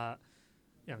รือว่า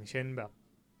อย่างเช่นแบบ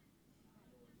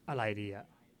อะไรดีอ่ะ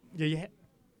เยอะแยะ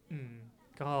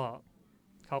ก็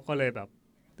เขาก็เลยแบบ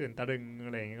ตื่นตะลึงอ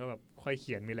ะไรอย่างเงี้ยก็แบบค่อยเ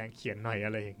ขียนมีแรงเขียนหน่อยอ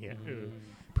ะไรอย่างเงี้ย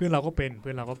เพื่อนเราก็เป็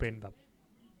นแบบ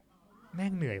แม่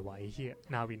งเหนื่อยไหวเฮีย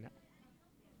นาวินอะ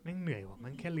แม่งเหนื่อยว่ะมั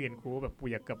นแค่เรียนกูแบบกู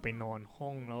อยากกลับไปนอนห้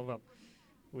องแล้วแบบ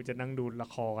กูจะนั่งดูละ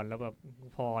ครแล้วแบบ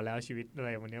พอแล้วชีวิตอะไร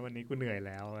วันนี้กูเหนื่อยแ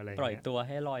ล้วอะไรปล่อยตัวใ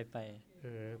ห้ลอยไป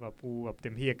แบบกูแบบเต็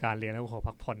มที่กับการเรียนแล้วกูขอ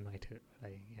พักผ่อนหน่อยเถอะอะไร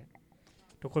อย่างเงี้ย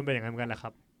ทุกคนเป็นอย่างนั้นเหมือนกันแหละค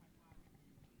รับ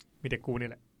มีแต่กูนี่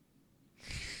แหละ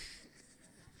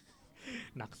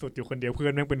หนักสุดอยู่คนเดียวเพื่อ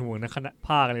นแม่งเป็นห่วงนะคณะภ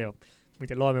าคเลยแบบมึง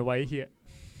จะรอดไหมไว้เฮีย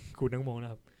กูนั่งมองน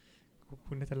ะครับ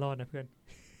คุณน่าจะรอดนะเพื่อน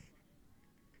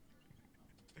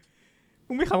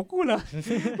มึงไม่ขำกูเหรอ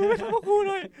มึงไม่ขำกู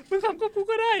เลยมึงขำกู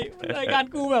ก็ได้รายการ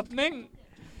กูแบบแม่ง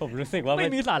ผมรู้สึกว่าไม่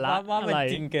มีสาระว่ามัน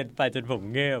จริงเกินไปจนผม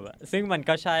เงือบอ่ะซึ่งมัน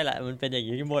ก็ใช่แหละมันเป็นอย่าง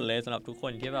นี้หมดเลยสำหรับทุกค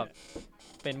นที่แบบ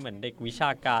เป็นเหมือนเด็กวิชา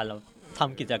การแล้วท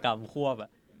ำกิจกรรมควบอ่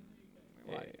ะ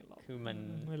คือมัน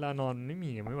เวลานอนไ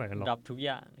ม่ไหวกันหรอกรับทุกอ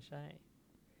ย่างใช่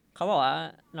เขาบอกว่า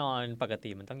นอนปกติ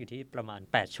มันต้องอยู่ที่ประมาณ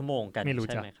8ชั่วโมงกันใ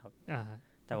ช่ไหมครับ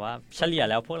แต่ว่าเฉลี่ย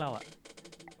แล้วพวกเราอ่ะ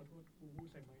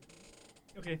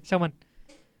โอเคช่างมัน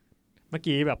เมื่อ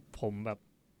กี้แบบผ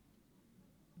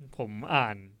มอ่า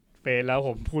นเฟซแล้วผ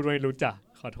มพูดไม่รู้จัก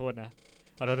ขอโทษนะ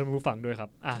ขอโทษท่านผู้ฟังด้วยครับ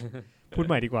พูดใ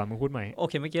หม่ดีกว่ามึงพูดใหม่โอ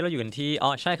เคเมื่อกี้เราอยู่กันที่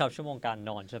ใช่ครับชั่วโมงการ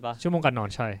นอนใช่ปะชั่วโมงการนอน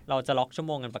ใช่เราจะล็อกชั่วโ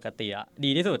มงกันปกติอะดี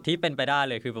ที่สุดที่เป็นไปได้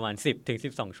เลยคือประมาณ10 ถึง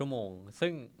 12ชั่วโมงซึ่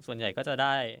งส่วนใหญ่ก็จะไ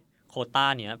ด้โควต้า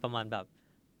เนี้ยประมาณแบบ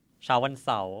เช้าวันเส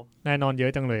าร์นายนอนเยอ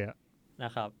ะจังเลยอะน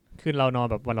ะครับคือเรานอน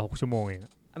แบบวันละ6 ชั่วโมงเอง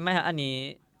ไม่ฮะอัน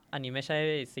นี้ไม่ใช่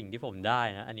สิ่งที่ผมได้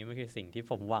นะอันนี้มันคือสิ่งที่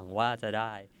ผมหวังว่าจะไ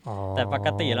ด้แต่ปก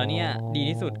ติแล้วเนี่ยดี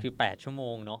ที่สุดคือ8ชั่วโม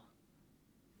งเนาะ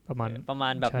ประมา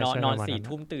ณแบบนอน4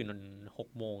 ทุ่มตื่น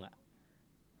6 โมงอะ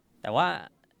แต่ว่า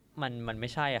มันไม่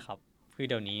ใช่อะครับคือ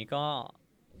เดี๋ยวนี้ก็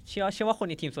เชื่อว่าคน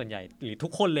ในทีมส่วนใหญ่หรือทุ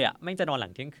กคนเลยอะแม่งจะนอนหลั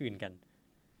งเที่ยงคืนกัน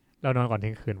เรานอนก่อนเ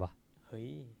ที่ยงคืนวะเฮ้ย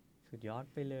สุดยอด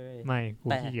ไปเลยไม่กู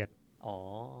ขี้เกียจ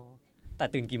แต่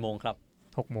ตื่นกี่โมงครับ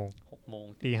6 โมง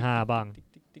ตี 5บ้าง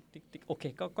โอเค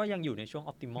ก็ยังอยู่ในช่วงอ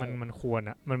อพติมอลมันควร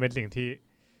อะมันเป็นสิ่งที่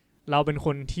เราเป็นค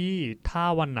นที่ถ้า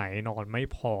วันไหนนอนไม่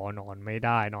พอนอนไม่ไ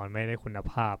ด้นอนไม่ได้คุณ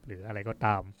ภาพหรืออะไรก็ต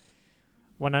าม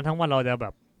วันนั้นทั้งวันเราจะแบ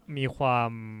บมีควา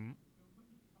ม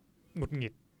หงุดหงิ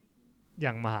ดอย่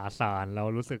างมหาศาลเรา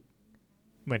รู้สึก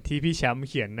เหมือนที่พี่แชมป์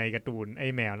เขียนในการ์ตูนไอ้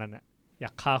แมวนั่นน่ะอย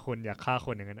ากฆ่าคนอย่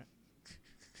างนั้นน่ะ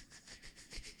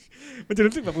มันจะ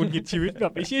รู้สึกแบบหงุดหงิดชีวิตแบ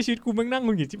บไอ้เชี่ยชีวิตกูแม่งนั่งห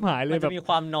งุดหงิดชิบหายเลยแบบมันจะมีค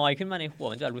วามนอยขึ้นมาในหัว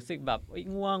มันจะรู้สึกแบบ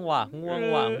ง่วงว่ะ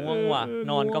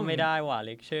นอนก็ไม่ได้ว่ะเ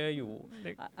ลคเชอร์อยู่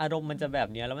อารมณ์มันจะแบบ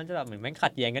นี้แล้วมันจะแบบเหมือนแม่งขั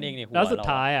ดแย้งกันเองในหัวแล้วสุด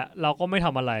ท้ายอ่ะเราก็ไม่ท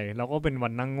ำอะไรเราก็เป็นวั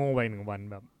นนั่งโง่ไป1 วัน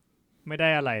แบบไม่ได้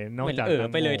อะไรนอกจาก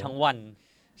ไปเลยทั้งวัน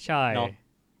ใช่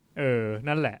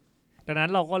นั่นแหละดังนั้น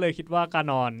เราก็เลยคิดว่าการ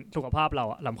นอนสุขภาพเรา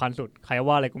สำคัญสุดใคร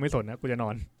ว่าอะไรกูไม่สนนะกูจะนอ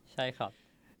นใช่ครับ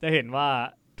จะเห็นว่า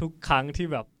ทุกครั้งที่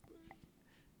แบบ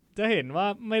จะเห็นว่า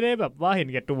ไม่ได้แบบว่าเห็น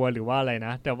แก่ตัวหรือว่าอะไรน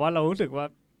ะแต่ว่าเรารู้สึกว่า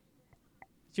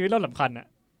ชีวิตเราสำคัญอะ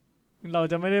เรา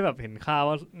จะไม่ได้แบบเห็นค่า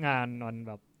ว่างานนอนแ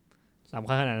บบสำ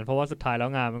คัญขนาดนั้นเพราะว่าสุดท้ายแล้ว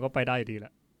งานมันก็ไปได้ดีแหล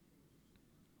ะ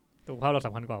สุขภาพเราส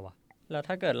ำคัญกว่าวะแล้ว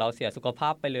ถ้าเกิดเราเสียสุขภา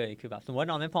พไปเลยคือแบบสมมติว่า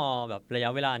นอนไม่พอแบบระยะ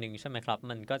เวลาหนึ่งใช่ไหมครับ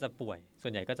มันก็จะป่วยส่ว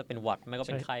นใหญ่ก็จะเป็นหวัดไม่ก็เ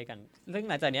ป็นไข้กันซึ่ง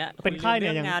หลังจากนี้เป็นไข้เนี่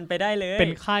ยยังงานไปได้เลยเ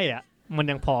ป็นไข้อะมัน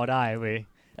ยังพอได้เว้ย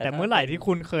แต่เมื่อไหร่ที่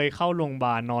คุณเคยเข้าโรงพยาบ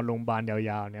าลนอนโรงพยาบาลย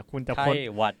าวๆเนี่ยคุณจะไข้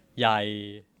หวัดใหญ่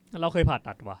เราเคยผ่า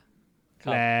ตัดว่ะ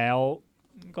แล้ว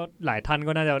ก็หลายท่าน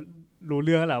ก็น่าจะรู้เ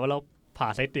รื่องแหละว่าเราผ่า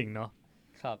ไส้ติ่งเนาะ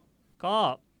ครับก็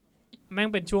แม่ง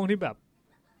เป็นช่วงที่แบบ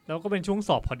แล้วก็เป็นช่วงส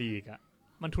อบพอดีอะ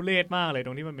มันทุเรศมากเลยต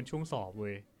รงที่มันเป็นช่วงสอบเ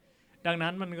ว้ยดังนั้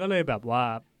นมันก็เลยแบบว่า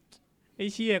ไอ้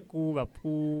เชี่ยกูแบบ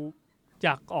กูอย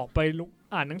ากออกไปลุก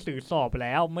อ่านหนังสือสอบแ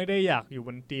ล้วไม่ได้อยากอยู่บ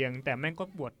นเตียงแต่แม่งก็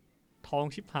ปวดท้อง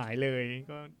ชิบหายเลย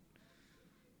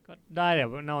ก็ได้แบบ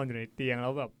ว่านอนอยู่ในเตียงแล้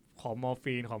วแบบขอมอร์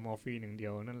ฟีนอย่างเดี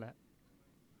ยวนั่นแหละ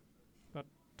ก็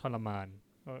ทรมาน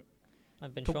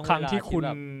ทุกครั้งที่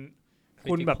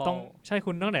คุณแบบต้องใช่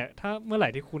คุณตั้งแต่ถ้าเมื่อไหร่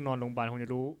ที่คุณนอนโรงพยาบาลคุณจ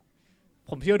ะรู้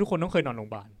ผมเชื่อทุกคนต้องเคยนอนโรง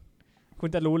พยาบาลคุณ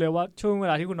จะรู้เลยว่าช่วงเว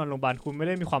ลาที่คุณนอนโรงพยาบาลคุณไม่ไ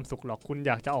ด้มีความสุขหรอกคุณอ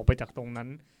ยากจะออกไปจากตรงนั้น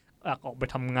อยากออกไป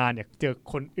ทำงานอยากเจอ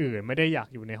คนอื่นไม่ได้อยาก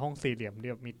อยู่ในห้องสี่เหลี่ยมที่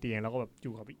แบบมีเตียงแล้วก็แบบอ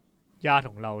ยู่กับญาติ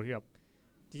ของเราที่แบบ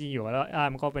จริงๆอยู่แล้ว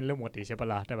มันก็เป็นเรื่องปกติใช่ปะ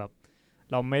ล่ะแต่แบบ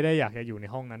เราไม่ได้อยากจะอยู่ใน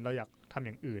ห้องนั้นเราอยากทำอ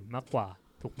ย่างอื่นมากกว่า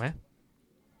ถูกไหม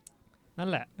นั่น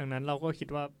แหละดังนั้นเราก็คิด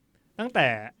ว่าตั้งแต่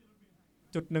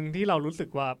จุดหนึ่งที่เรารู้สึก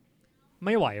ว่าไ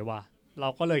ม่ไหวว่ะเรา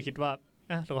ก็เลยคิดว่า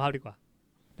สุขภาพดีกว่า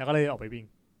แล้วก็เลยออกไปวิ่ง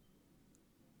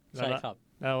ใช่ครับ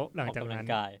แล้วหลังจากนั้น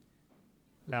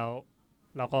แล้ว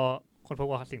เราก็ค้นพบ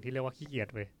ว่าสิ่งที่เรียกว่าขี้เกียจ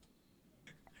เว้ย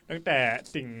ตั้งแต่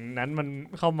สิ่งนั้นมัน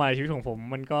เข้ามาในชีวิตของผม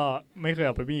มันก็ไม่เคย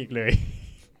ออกไปวิ่งอีกเลย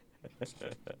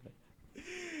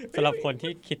สำหรับคน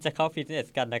ที่คิดจะเข้าฟิตเนส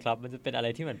กันนะครับมันจะเป็นอะไร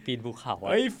ที่เหมือนปีนภูเขา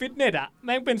ฟิตเนสแ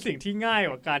ม่งเป็นสิ่งที่ง่าย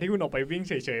กว่าการที่คุณออกไปวิ่ง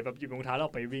เฉยๆแบบหยิบรองเท้าแล้วอ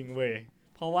อกไปวิ่งเว้ย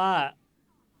เพราะว่า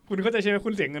คุณเข้าใจใช่ไหมคุ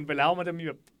ณเสียเงินไปแล้วมันจะมี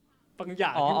แบบบางอย่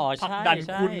างที่ผลักดัน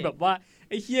คุณแบบว่า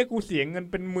ไอ้เหี้ยกูเสียเงิน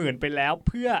เป็นหมื่นไปแล้ว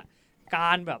เพื่อก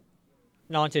ารแบบ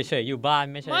นอนเฉยๆอยู่บ้าน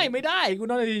ไม่ใช่ไม่ได้กู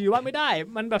นอนเฉยๆอยู่บ้านไม่ได้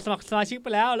มันแบบสมัครสมาชิกไป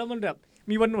แล้วมันแบบ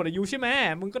มีวันหมดอายุใช่ไหม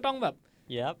มึงก็ต้องแบบ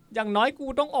อย่างน้อยกู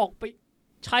ต้องออกไป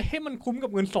ใช้ให้มันคุ้มกั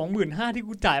บเงิน 25,000 ที่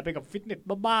กูจ่ายไปกับฟิตเนส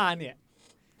บ้าๆเนี่ย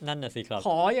นั่นน่ะสิครับข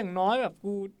ออย่างน้อยแบบ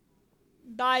กู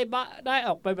ได้อ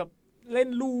อกไปแบบเล่น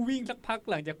ลู่วิ่งสักพัก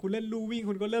หลังจากคุณเล่นลู่วิ่ง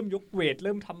คุณก็เริ่มยกเวทเ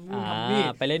ริ่มทำนู่นทำนี่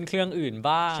ไปเล่นเครื่องอื่น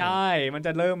บ้างใช่มันจ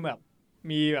ะเริ่มแบบ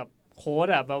มีแบบโค้ด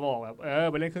มาบอกแบบ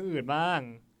ไปเล่นเครื่องอื่นบ้าง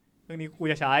เรื่องนี้กู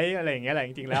จะใช้อะไรอย่างเงี้ยแหละ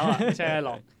จริงๆแล้วไม่ใช่ห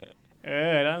รอก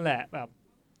นั่นแหละแบบ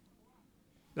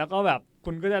แล้วก็แบบ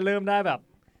คุณก็จะเริ่มได้แบบ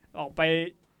ออกไป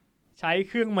ใช้เ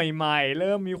ครื่องใหม่ๆเ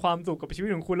ริ่มมีความสุขกับชีวิต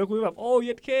ของคุณแล้วคุณแบบโอ้เ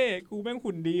ย็ดเข้กูแม่ง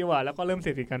หุ่นดีว่ะแล้วก็เริ่มเส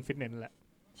พติดการฟิตเนสแหละ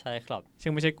ใช่ครับซึ่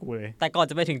งไม่ใช่กูเลยแต่ก่อน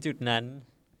จะไปถึงจุดนั้น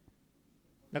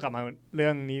แล้วกลับมาเรื่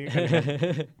องนี้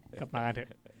กลับมาเถอะ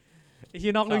ไอ้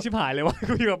ที่นอกเรื่องชิบหายเลยว่า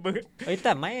กูอยู่กับมึงแ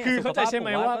ต่ไม่คือเข้าใจใช่ไหม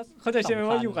ว่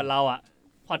าอยู่กับเรา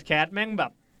พอดแคสต์แม่งแบ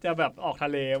บจะแบบออกทะ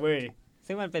เลเว้ย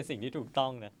ซึ่งมันเป็นสิ่งที่ถูกต้อ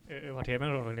งนะพอดแคสต์แม่ง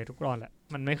ออกทะเลทุกตอนแหละ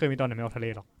มันไม่เคยมีตอนไหนไม่ออกทะเล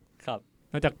หรอกครับ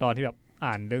นอกจากตอนที่แบบ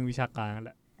อ่านเรื่องวิชาการนั่นแ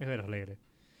หละไม่เคยออกทะเลเลย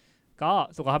ก็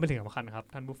สุขภาพเป็นสิ่งสำคัญครับ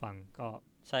ท่านผู้ฟังก็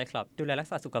ใช่ครับดูแลรัก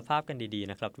ษาสุขภาพกันดีๆ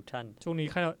นะครับทุกท่านช่วงนี้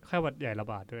ไข้หวัดใหญ่ระ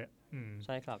บาดด้วยใ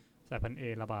ช่ครับสายพันธุ์ A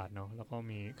ระบาดเนาะแล้วก็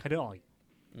มีไข้เลือดออกอีก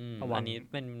อันนี้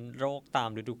เป็นโรคตาม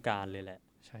ฤดูกาลเลยแหละ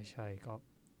ใช่ก็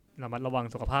ระมัดระวัง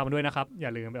สุขภาพมันด้วยนะครับอย่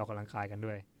าลืมไปออกกำลังกายกัน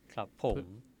ด้วยครับผม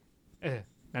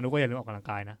นานุก็อย่าลืมออกกำลัง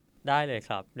กายนะได้เลยค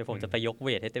รับเดี๋ยวผมจะไปยกเว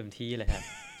ทให้เต็มที่เลยครับ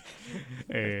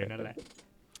นั่นแหละ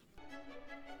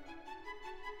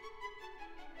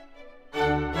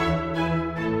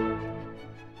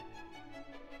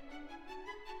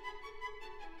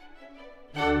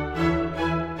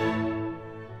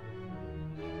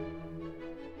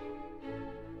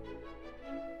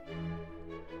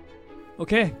โอ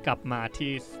เคกลับมา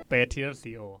ที่ Space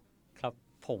TCO ครับ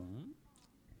ผม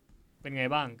เป็นไง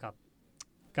บ้างกับ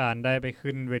การได้ไป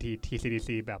ขึ้นเวที TCDC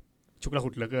แบบชุกละหุ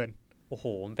ดเหลือเกินโอ้โห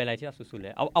มันเป็นอะไรที่สุดๆเล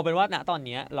ยเอาเป็นว่าณตอน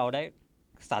นี้เราได้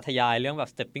สาธยายเรื่องแบบ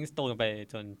stepping stone ไป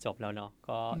จนจบแล้วเนาะ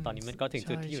ก็ตอนนี้มันก็ถึง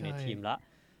จุดที่อยู่ในทีมละ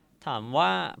ถามว่า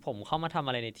ผมเข้ามาทำอ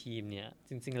ะไรในทีมเนี่ย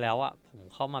จริงๆแล้วผม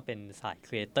เข้ามาเป็นสายค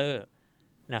รีเอเตอร์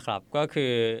นะครับก็คื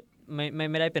อ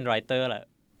ไม่ได้เป็นไรเตอร์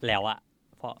แล้ว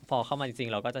พอเข้ามาจริง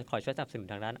ๆเราก็จะคอยช่วยสนับสนุน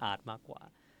ทางด้านอาร์ตมากกว่า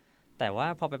แต่ว่า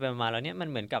พอไปมาแล้วเนี่ยมัน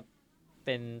เหมือนกับเ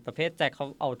ป็นประเภทแจ็คเขา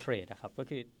เอาเทรดครับก็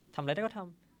คือทำอะไรได้ก็ท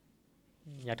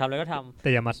ำอยากทำอะไรก็ทำแ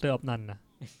ต่อย่ามาสเตอร์ออฟนันนะ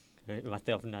มาสเตอ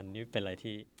ร์ออฟนันนี่เป็นอะไร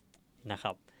ที่นะค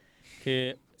รับคือ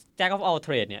แจ็คออฟออลเท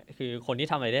รดเนี่ยคือคนที่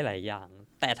ทำอะไรได้หลายอย่าง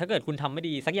แต่ถ้าเกิดคุณทำไม่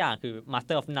ดีสักอย่างคือมาสเต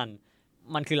อร์ออฟนัน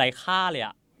มันคือไร้ค่าเลย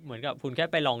เหมือนกับคุณแค่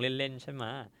ไปลองเล่นๆใช่ไหม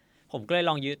ผมก็เลย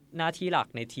ลองยึดหน้าที่หลัก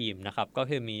ในทีมนะครับก็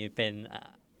คือมีเป็น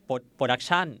โปรดัก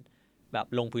ชันแบบ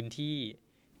ลงพื้นที่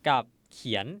กับเ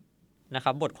ขียนนะค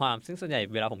รับบทความซึ่งส่วนใหญ่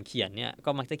เวลาผมเขียนเนี่ยก็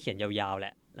มักจะเขียนยาวๆแหล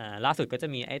ะล่าสุดก็จะ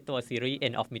มีไอ้ตัวซีรีส์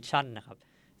End of Mission นะครับ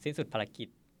สิ้นสุดภารกิจ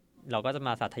เราก็จะม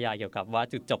าสาธยายเกี่ยวกับว่า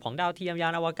จุดจบของดาวเทียมยา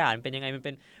นอวกาศเป็นยังไงมันเ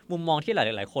ป็นมุมมองที่ห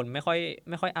ลายๆคนไม่ค่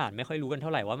อยอ่านไม่ค่อยรู้กันเท่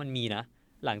าไหร่ว่ามันมีนะ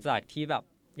หลังจากที่แบบ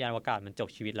ยานอวกาศมันจบ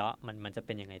ชีวิตแล้วมันจะเ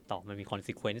ป็นยังไงต่อมันมี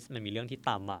consequence มันมีเรื่องที่ต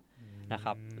ามมานะค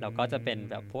รับแล้วก็จะเป็น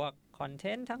แบบพวกคอนเท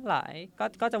นต์ทั้งหลาย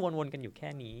ก็จะวนๆกันอยู่แค่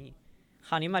นี้ค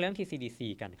ราวนี้มาเรื่อง TCDC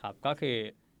กันครับก็คือ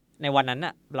ในวันนั้น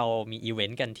น่ะเรามีอีเวน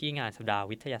ต์กันที่งานสัปดาห์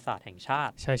วิทยาศาสตร์แห่งชา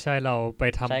ติใช่เราไป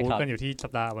ทำบูธกันอยู่ที่สั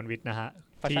ปดาห์วันวิทย์นะฮะ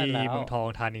ที่เมืองทอง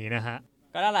ธานีนะฮะ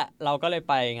ก็นั่นแหละเราก็เลย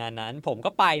ไปงานนั้นผม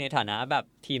ก็ไปในฐานะแบบ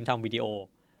ทีมทำวิดีโอ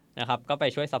นะครับก็ไป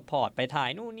ช่วยซัพพอร์ตไปถ่าย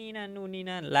นู่นนี่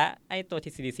นั่นและไอ้ตัว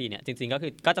TCDC เนี่ยจริงๆ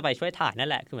ก็จะไปช่วยถ่ายนั่น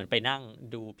แหละคือเหมือนไปนั่ง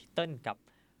ดูพี่เติ้ลกับ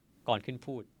ก่อนขึ้น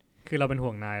พูดคือเราเป็นห่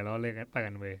วงนายแล้วเลยไป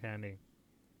กันเว้ยแค่นั้นเอง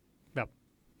แบบ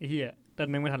ไอ้เหี้ยเติ้ล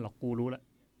ไม่ทันหรอกกูรู้ละ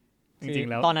จริงๆ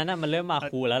แล้วตอนนั้นน่ะมันเริ่มมา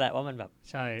คูลแล้วแหละว่ามันแบบ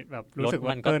ใช่แบบรู้สึกว่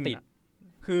าเติ้ล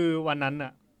คือวันนั้นน่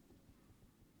ะ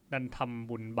ดันทำ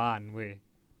บุญบ้านเว้ย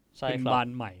เป็นบ้าน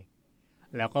ใหม่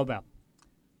แล้วก็แบบ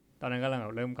ตอนนั้นก็เ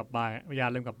ริ่มกลับบ้านญา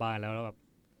ติเริ่มกลับบ้านแล้วแบบ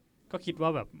ก็คิดว่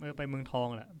าแบบไปเมืองทอง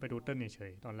แหละไปดูเติ้ลเฉ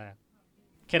ยๆตอนแรก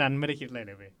แค่นั้นไม่ได้คิดอะไรเ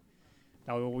ลยเว้ยเร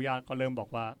าญาติก็เริ่มบอก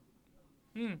ว่า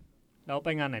แล้วไป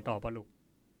งานไหนต่อปะลูก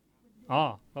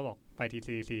ก็บอกไป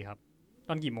TCDC ครับต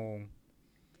อนกี่โมง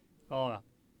ก็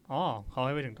เขาใ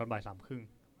ห้ไปถึงตอนบ่าย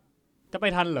 3:30จะไป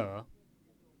ทันเหรอ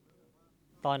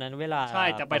ตอนนั้นเวลาใช่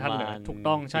จะไปทันเหรอถูก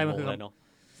ต้องใช่มันคือเนาะ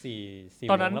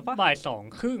4ตอนนั้น โมงแล้วปะ บ่าย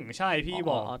 2:30ใช่พี่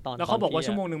บอกแล้วเขาบอกว่า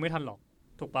ชั่วโมงนึงไม่ทันหรอก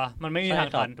ถูกปะมันไม่มีทาง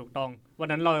ทันถูกต้องวัน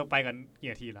นั้นเราไปกันกี่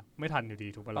นาทีล่ะไม่ทันอยู่ดี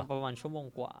ถูกปะล่ะประมาณชั่วโมง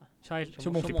กว่าใช่ชั่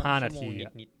วโมง15นาที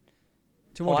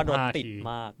ชั่วโมง15นาที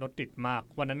รถติดมาก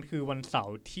วันนั้นคือวันเสา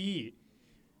ร์ที่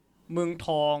เมืองท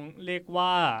องเรียกว่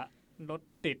ารถ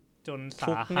ติดจนสา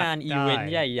หัสทุกงานอีเวน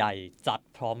ต์ใหญ่ๆจัด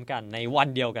พร้อมกันในวัน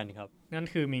เดียวกันครับนั่น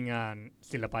คือมีงาน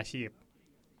ศิลปาชีพ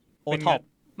โอท็อป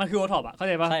มันคือโอท็อปอ่ะเข้าใ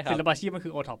จป่ะศิลปาชีพมันคื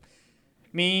อโอท็อป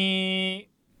มี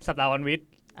สัปดาห์วันวิทย์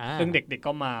ซึ่งเด็กๆ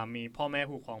ก็มามีพ่อแม่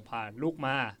ผู้ปกครองพาลูกม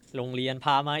าโรงเรียนพ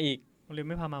ามาอีกโรงเรียน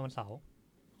ไม่พามาวันเสาร์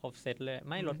ครบเซตเลย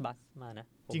ไม่รถบัสมานะ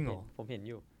จริงเหรอผมเห็น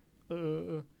อยู่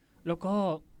แล้วก็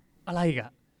อะไรอีกอ่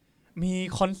ะมี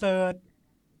คอนเสิร์ต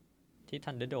ที่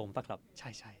ทันเดอร์โดมป่ะครับใ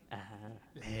ช่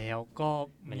ๆแล้วก็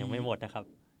มันยังไม่หมดนะครับ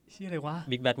ชื่ออะไรวะ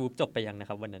Big Bad Wolf จบไปยังนะ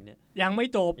ครับวันนั้นเนี่ยยังไม่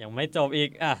จบอีก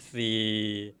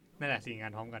นั่นแหละ4งา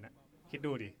นพร้อมกันอ่ะคิด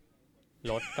ดูดิ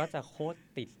รถก็จะโคตร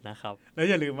ติดนะครับแล้ว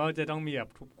อย่าลืมว่าจะต้องมีแบบ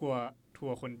ทุบกลัวทัว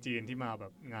ร์คนจีนที่มาแบ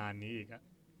บงานนี้อีกอ่ะ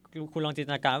คุณลองจินต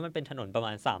นาการว่ามันเป็นถนนประม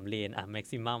าณ3เลนแม็ก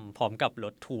ซิมัมพร้อมกับร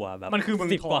ถทัวร์แบบมันคือเมือง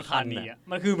ทองธานีอ่ะ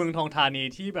มันคือเมืองทองธานี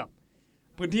ที่แบบ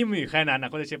พื้นที่มันอยู่แค่นั้นนะ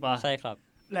ก็จะใช่ป่ะใช่ครับ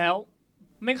แล้ว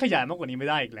ไม่ขยายมากกว่านี้ไม่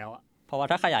ได้อีกแล้วอ่ะเพราะว่า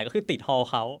ถ้าขยายก็คือติดฮอล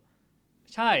เขา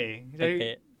ใช่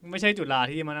ไม่ใช่จุฬา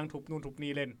ที่มานั่งทุบนู่นทุบ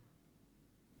นี่เล่น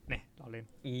เนี่ยเราเล่น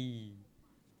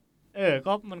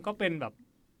ก็มันก็เป็นแบบ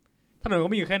ถนนก็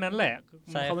มีอยู่แค่นั้นแหละ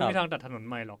เขาไม่มีทางตัดถนน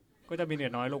ใหม่หรอกก็จะมีเน็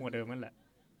ตน้อยลงกว่าเดิมนั่นแหละ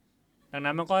ดัง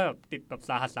นั้นมันก็แบบติดแบบ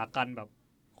สาหัสสากันแบบ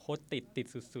โคตรติด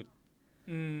สุด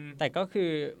ๆแต่ก็คือ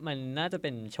มันน่าจะเป็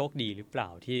นโชคดีหรือเปล่า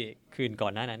ที่คืนก่อ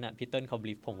นหน้านั้นน่ะพี่เติ้ลเขาบ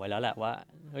ลีฟผมไว้แล้วแหละว่า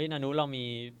เฮ้ยนานุเรามี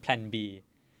แพลน B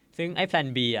ซึ่งไอ้แพลน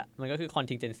B อ่ะมันก็คือ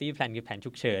contingency plan คือแผน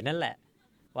ฉุกเฉินนั่นแหละ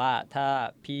ว่าถ้า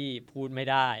พี่พูดไม่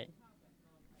ได้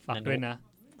ฝากด้วยนะ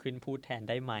ขึ้นพูดแทน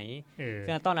ได้ไหม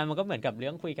ซึ่งตอนนั้นมันก็เหมือนกับเรื่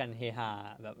องคุยกันเฮฮา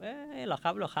แบบหรอค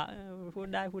รับพูด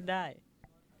ได้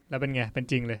แล้วเป็นไงเป็น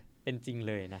จริง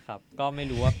เลยนะครับก็ไม่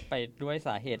รู้ว่าไปด้วยส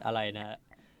าเหตุอะไรนะ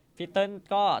พี่เติ้ล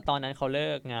ก็ตอนนั้นเขาเลิ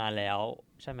กงานแล้ว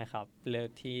ใช่ไหมครับเลิก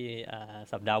ที่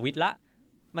สัปดาห์วิทย์ละ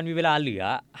มันมีเวลาเหลือ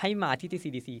ให้มาที่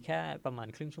TCDC แค่ประมาณ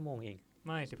ครึ่งชั่วโมงเองไ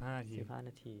ม่15นาที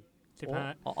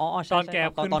ตอนแก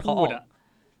ขึ้นพูดอ่ะ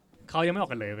เขายังไม่ออ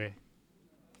กกันเลยเว้ย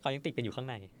เขายังติดกันอยู่ข้าง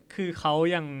ในคือเขา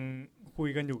ยังคุย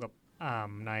กันอยู่กับ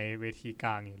ในเวทีก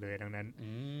ลางอยู่เลยดังนั้น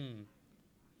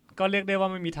ก็เรียกได้ว่า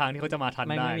ไม่มีทางที่เขาจะมาทันไ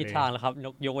ด้ไม่มีทางแล้วครับ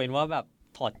ยกเว้นว่าแบบ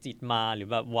ถอดจิตมาหรือ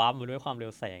แบบวาร์ปมาด้วยความเร็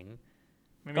วแสง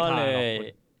ก็เลย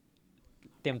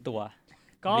เตรียมตัว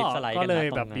ก็เลย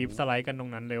แบบบีบสไลด์กันตร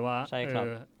งนั้นเลยว่า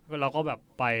เราก็แบบ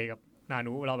ไปกับนา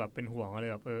นุเราแบบเป็นห่วงเล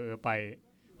ยแบบไป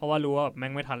เพราะว่ารู้ว่าแบบแม่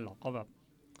งไม่ทันหรอกก็แบบ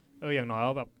อย่างน้อย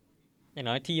ว่าแบบอย่าง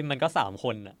น้อยทีมมันก็3ค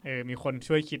นอ่ะมีคน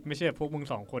ช่วยคิดไม่ใช่พวกมึง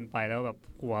2คนไปแล้วแบบ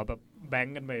หัวแบบแบง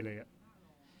ก์กันไปเลยอ่ะ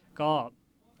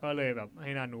ก็เลยแบบใ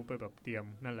ห้นานุไปแบบเตรียม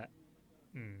นั่นแหละ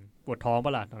ปวดท้องป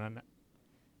ะล่ะตอนนั้น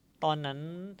ตอน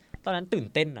นั้นตื่น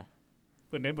เต้นนะ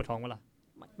ปวดท้องปะล่ะ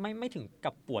ไม่ถึง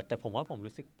กับปวดแต่ผมว่าผม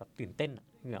รู้สึกแบบตื่นเต้น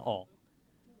เหงื่อออก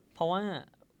เพราะว่า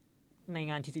ใน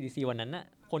งาน TCDC วันนั้นน่ะ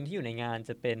คนที่อยู่ในงาน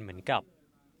จะเป็นเหมือนกับ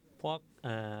พวก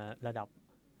ระดับ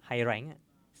ไฮแรงค์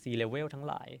C level ทั้ง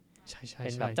หลายใช่เ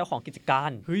ป็นแบบเจ้าของกิจกา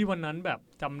รเฮ้ยวันนั้นแบบ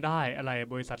จำได้อะไร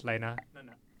บริษัทอะไรนะนั่น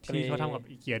น่ะที่เขาทำกับ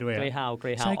อีเกียด้วยGreyhound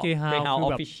ใช่ Greyhound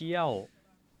Official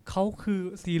เขาคือ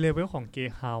C level ของ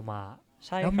Greyhound มา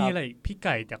แล้วมีอะไรพี่ไ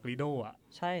ก่จาก Lido อ่ะ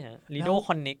ใช่ฮะ Lido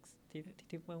Connect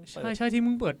ที่เพิ่งเปิดใช่ที่มึ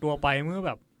งเปิดตัวไปเมื่อแ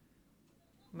บบ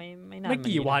ไม่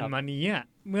กี่วันมานี้อ่ะ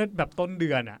เมื่อแบบต้นเดื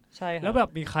อนอ่ะแล้วแบบ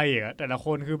มีใครอ่ะแต่ละค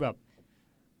นคือแบบ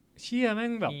เชี่ยแม่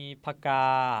งแบบมีพกา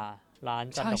ร้าน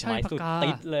จัดดอกไม้สุด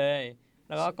ติดเลย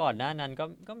แล้วก็ก่อนหน้านั้น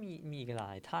ก็มีหล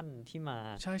ายท่านที่มา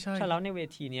ใช่แล้วในเว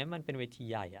ทีนี้มันเป็นเวที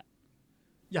ใหญ่อ่ะ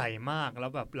ใหญ่มากแล้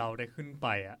วแบบเราได้ขึ้นไป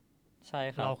อ่ะใช่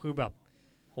ครับเราคือแบบ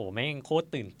โหแม่งโคตร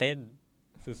ตื่นเต้น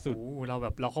สุดๆเราแบ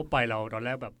บเราเข้าไปเราตอนแร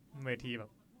กแบบเวทีแบบ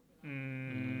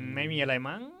ไม่มีอะไร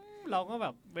มั้งเราก็แบ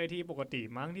บเวทีปกติ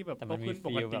มั้งที่แบบก็ขึ้นป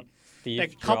กติแต่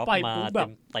เข้าไปปุ๊บแบบ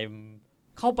เต็ม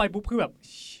เข้าไปปุ๊บคือแบบ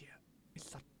เชี่ยไอ้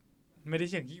สัตว์ไม่ได้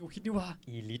อย่างที่กูคิดนี่ว่า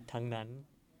อีลิททั้งนั้น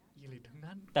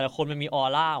แต่ละคนมันมีออ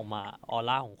ร่าออกมาออ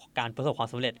ร่าของการประสบความ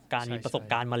สำเร็จการมีประสบ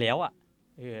การณ์มาแล้วอ่ะ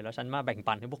แล้วฉันมาแบ่ง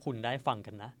ปันให้พวกคุณได้ฟัง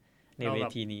กันนะในเว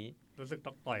ทีนี้รู้สึกต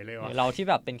กต่อยเลยว่ะเราที่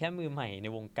แบบเป็นแค่มือใหม่ใน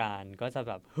วงการก็จะแ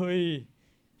บบเฮ้ย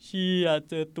เชีย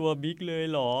เจอตัวบิ๊กเลย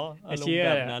เหรออารมณ์แ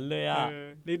บบนั้นเลยอ่ะ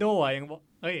ลิโดอ่ะยังบอก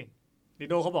ลิ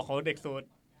โดเขาบอกเขาเด็กสุด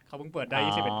เขาเพิ่งเปิดได้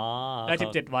21ได้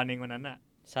17วันเองวันนั้นน่ะ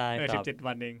ใช่ครับ17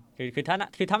วันเองคือ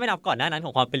ถ้าไม่นับก่อนหน้านั้นข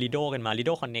องความเป็นลิโดกันมาลิโ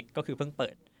ดคอนเน็กก็คือเพิ่งเปิ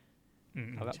ด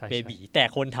แบบเบบีแต่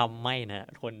คนทำไม่นะ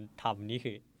คนทำนี่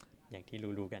คืออย่างที่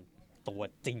รู้ๆกันตัว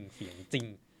จริงเสียงจริง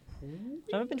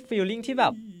แล้วมันเป็นฟีลลิ่งที่แบ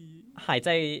บ หายใจ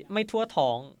ไม่ทั่วท้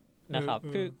องนะครับ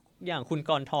คืออย่างคุณ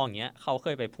กรทองอย่างเงี้ยเขาเค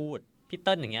ยไปพูดพี่เ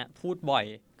ติ้ลอย่างเงี้ยพูดบ่อย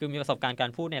คือมีประสบการณ์กา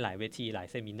รพูดในหลายเวทีหลาย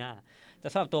เซมินาร์แต่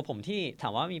สำหรับตัวผมที่ถา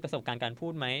มว่ามีประสบการณ์การพู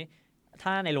ดไหม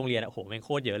ถ้าในโรงเรียนโอ้โหมันโค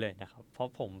ตรเยอะเลยนะครับเพรา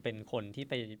ะผมเป็นคนที่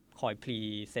ไปคอยพรี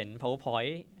เซนต์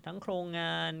PowerPoint ทั้งโครงง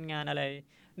านอะไร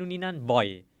นู่นนี่นั่นบ่อย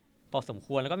พอสมค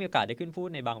วรแล้วก็มีโอกาสได้ขึ้นพูด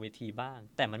ในบางเวทีบ้าง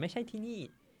แต่มันไม่ใช่ที่นี่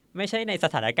ไม่ใช่ในส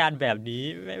ถานการณ์แบบนี้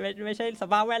ไม่ใช่ส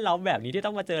ภาพแวดล้อมแบบนี้ที่ต้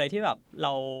องมาเจออะไรที่แบบเร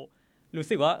ารู้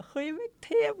สึกว่าเฮ้ยไม่เ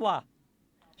ทพว่ะ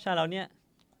ใช่แล้วเนี่ย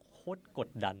โคตรกด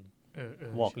ดัน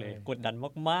บอกเลยกดดัน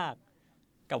มาก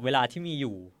ๆกับเวลาที่มีอ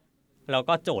ยู่แล้ว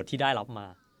ก็โจทย์ที่ได้รับมา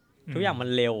ทุกอย่างมัน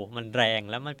เร็วมันแรง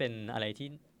แล้วมันเป็นอะไรที่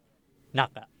ห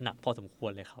นักพอสมคว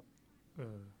รเลยครับ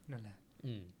นั่นแหละ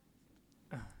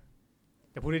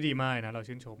แต่พูดได้ดีมากนะเรา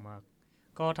ชื่นชมมาก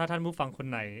ก็ถ้าท่านผู้ฟังคน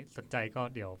ไหนสนใจก็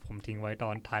เดี๋ยวผมทิ้งไว้ตอ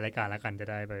นท้ายรายการแล้วกันจะ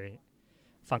ได้ไป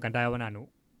ฟังกันได้ว่านานุ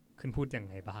ขึ้นพูดอย่าง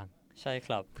ไรบ้างใช่ค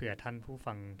รับเผื่อท่านผู้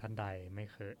ฟังท่านใดไ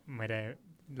ม่ได้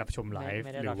รับชมไลฟ์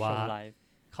หรือว่า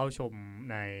เข้าชม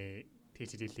ใน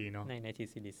TCDC เนาะใน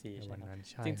TCDC ใช่วันนั้น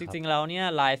ใช่จริงๆแล้วเนี่ย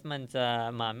ไลฟ์มันจะ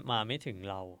มาไม่ถึง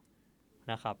เรา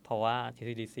นะครับเพราะว่า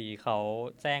TCDC เขา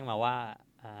แจ้งมาว่า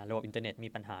ระบบอินเทอร์เน็ตมี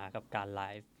ปัญหากับการไล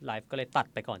ฟ์ก็เลยตัด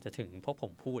ไปก่อนจะถึงพวกผ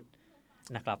มพูด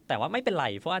นะครับแต่ว่าไม่เป็นไร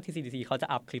เพราะว่า TCDC เขาจะ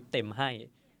อัพคลิปเต็มให้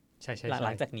ใช่ห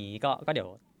ลังจากนี้ก็เดี๋ยว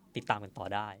ติดตามกันต่อ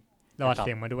ได้เราอัดเ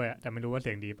สียงมาด้วยแต่ไม่รู้ว่าเ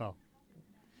สียงดีเปล่า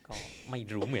ก็ไม่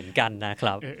รู้เหมือนกันนะค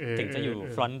รับถึงจะอยู่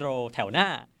front row แถวหน้า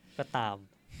ก็ตาม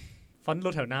front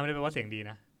row แถวหน้าไม่ได้แปลว่าเสียงดี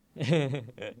นะ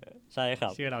ใช่ครั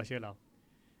บเชื่อเราแ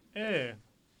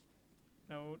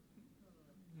ล้ว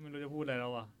ไม่รู้จะพูดอะไรแล้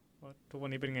วอ่ะว่าทุกวัน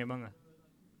นี้เป็นไงบ้างอ่ะ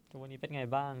ทุกวันนี้เป็นไง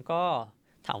บ้างก็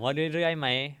ถามว่าเรื่อยๆไหม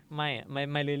ไ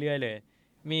ม่เรื่อยๆเลย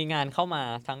มีงานเข้ามา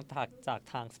ทั้งจาก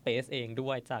ทาง Space เองด้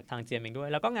วยจากทาง GM เองด้วย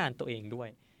แล้วก็งานตัวเองด้วย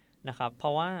นะครับเพรา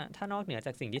ะว่าถ้านอกเหนือจ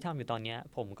ากสิ่งที่ทำอยู่ตอนนี้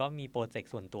ผมก็มีโปรเจก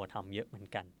ต์ส่วนตัวทำเยอะเหมือน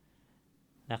กัน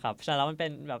นะครับฉะนั้นแล้วมันเป็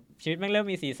นแบบชีวิตมันเริ่ม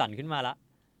มีสีสันขึ้นมาละ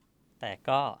แต่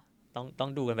ก็ต้อ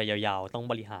งดูกันไปยาวๆต้อง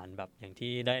บริหารแบบอย่าง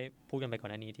ที่ได้พูดกันไปก่อน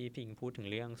หน้านี้ที่พิงพูดถึง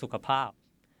เรื่องสุขภาพ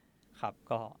ครับ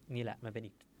ก็นี่แหละมันเป็น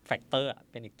อีกแฟกเตอร์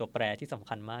เป็นอีกตัวแปรที่สำ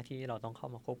คัญมากที่เราต้องเข้า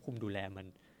มาควบคุมดูแลมัน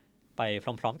ไป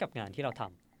พร้อมๆกับงานที่เราท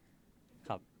ำค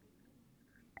รับ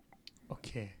โอเค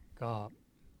ก็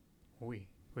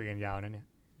คุยกันยาวนะเนี่ย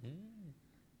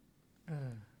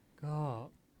ก็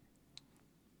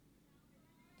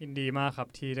ยินดีมากครับ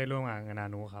ที่ได้ร่วมงานกับนา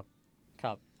นุครับค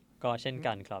รับก็เช่น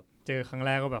กันครับเจอครั้งแร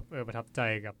กก็แบบประทับใจ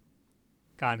กับ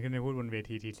การขึ้นไปพูดบนเว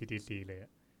ที TCDC เลย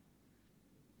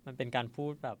มันเป็นการพู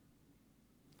ดแบบ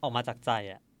ออกมาจากใจ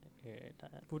อ่ะ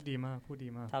พูดดีมาก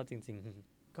เท่าจริง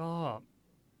ๆก็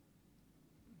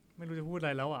ไม่รู้จะพูดอะไ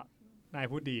รแล้วอ่ะนาย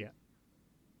พูดดีอ่ะ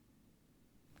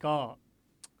ก็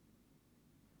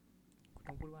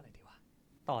ต้องพูดว่าอะไรดีวะ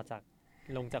ต่อจาก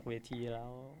ลงจากเวทีแล้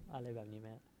วอะไรแบบนี้ไหม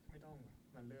ไม่ต้อง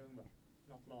มันเรื่องแบบ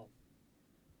รอบ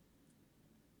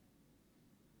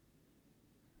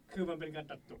คือมันเป็นการ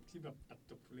ตัดจบที่แบบตัด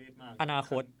จบทุเรศมากอนา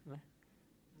คตไหม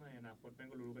ไม่อนาคตแม่ง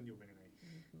ก็รู้กันอยู่เป็นยังไง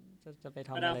จะไปท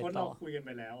ำอะไรต่ออนาคตเราคุยกันไป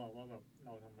แล้วอ่ะว่าแบบเร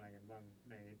าทำอะไรกันบ้าง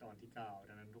ในตอนที่9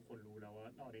ดังนั้นทุกคนรู้แล้วว่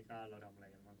าตอนที่9เราทำอะไร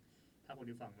กันบ้างถ้าคน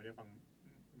ที่ฟังไม่ได้ฟัง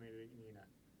ไม่ได้นี่นะ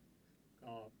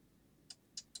ก็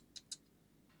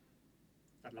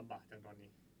ตัดลำบากจังตอนนี้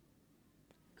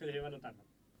คือเรียกว่าเราตัด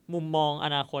มุมมองอ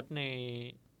นาคตใน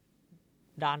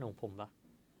ด้านของผมปะ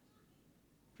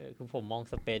คือผมมอง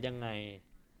สเปซยังไง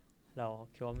เรา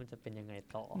คิดว่ามันจะเป็นยังไง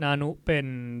ต่อนานุเป็น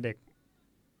เด็ก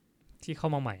ที่เข้า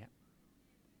มาใหม่อ่ะ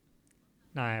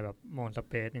นายแบบมองส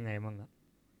เปซยังไงบ้างอะ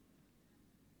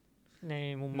ใน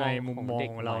มุมมอง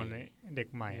ของเราในเด็ก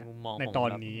ใหม่ในตอน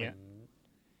นี้อ่ะ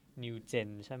New Gen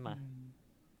ใช่ไหม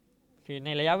คือใน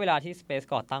ระยะเวลาที่ Space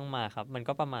ก่อตั้งมาครับมัน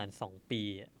ก็ประมาณ2ปี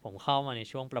ผมเข้ามาใน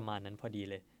ช่วงประมาณนั้นพอดี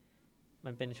เลยมั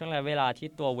นเป็นช่วงระยะเวลาที่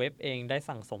ตัวเว็บเองได้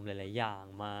สั่งสมหลายๆอย่าง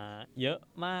มาเยอะ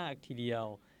มากทีเดียว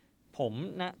ผม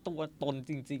นะตัวตน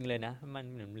จริงๆเลยนะมัน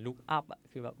เหมือนลุกอัพอ่ะ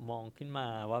คือแบบมองขึ้นมา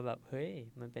ว่าแบบเฮ้ย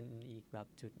มันเป็นอีกแบบ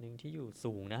จุดนึงที่อยู่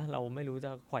สูงนะเราไม่รู้จ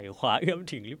ะไขว่คว้าเอื้อม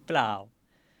ถึงหรือเปล่า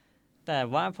แต่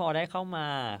ว่าพอได้เข้ามา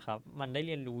ครับมันได้เ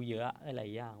รียนรู้เยอะหลา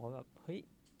ยๆอย่างว่าแบบเฮ้ย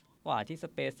กว่าที่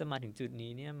Space จะมาถึงจุด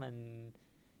นี้เนี่ย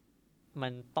มั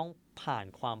นต้องผ่าน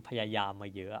ความพยายามมา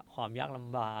เยอะความยากล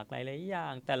ำบากหลายๆอย่า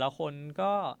งแต่ละคน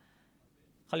ก็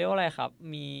เขาเรียกว่าอะไรครับ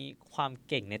มีความ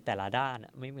เก่งในแต่ละด้าน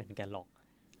ไม่เหมือนกันหรอก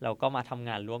เราก็มาทำ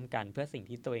งานร่วมกันเพื่อสิ่ง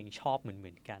ที่ตัวเองชอบเห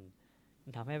มือนกันมั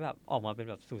นทำให้แบบออกมาเป็น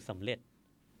แบบสูตรสำเร็จ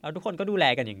แล้วทุกคนก็ดูแล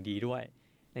กันอย่างดีด้วย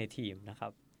ในทีมนะครั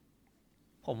บ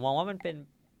ผมมองว่ามันเป็น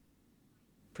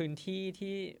พื้นที่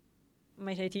ที่ไ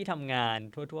ม่ใช่ที่ทำงาน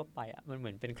ทั่วๆไปมันเหมื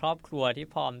อนเป็นครอบครัวที่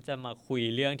พร้อมจะมาคุย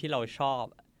เรื่องที่เราชอบ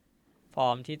พร้อ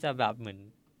มที่จะแบบเหมือน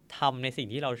ทำในสิ่ง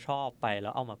ที่เราชอบไปแล้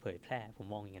วเอามาเผยแพร่ผม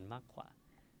มองอย่างนั้นมากกว่า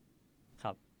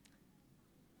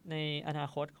ในอนา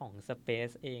คตของ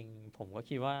Space เองผมก็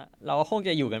คิดว่าเราก็คงจ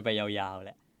ะอยู่กันไปยาวๆแ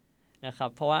หละนะครับ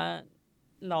เพราะว่า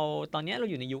ตอนนี้เรา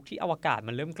อยู่ในยุคที่อวกาศ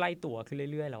มันเริ่มใกล้ตัวขึ้น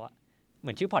เรื่อยๆแล้วอะเห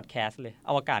มือนชื่อพอดแคสต์เลย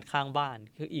อวกาศข้างบ้าน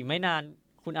คืออีกไม่นาน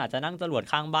คุณอาจจะนั่งจรวด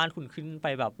ข้างบ้านคุณขึ้นไป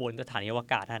แบบบนสถานีอว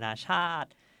กาศนานาชาติ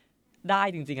ได้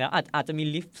จริงๆแล้วอาจจะมี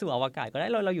ลิฟต์สู่อวกาศก็ได้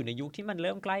เราอยู่ในยุคที่มันเ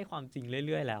ริ่มใกล้ความจริงเ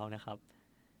รื่อยๆแล้วนะครับ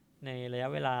ในระยะ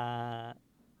เวลา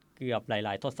เกือบหล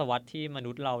ายๆทศวรรษที่ม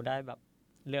นุษย์เราได้แบบ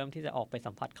เริ่มที่จะออกไป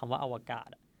สัมผัสคำว่าอวกาศ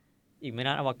อีกไม่น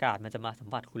านอวกาศมันจะมาสัม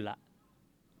ผัสคุณละ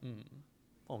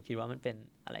ผมคิดว่ามันเป็น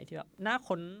อะไรที่แบบน่า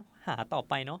ค้นหาต่อ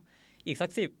ไปเนาะอีกสัก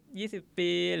10-20 ปี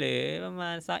หรือประม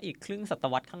าณสักอีกครึ่งศต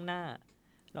วรรษข้างหน้า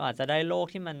เราอาจจะได้โลก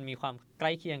ที่มันมีความใก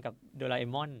ล้เคียงกับโดราเอ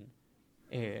มอน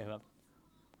แบบ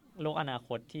โลกอนาค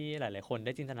ตที่หลายๆคนไ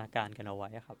ด้จินตนาการกันเอาไว้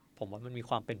ครับผมว่ามันมี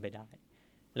ความเป็นไปได้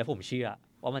และผมเชื่อ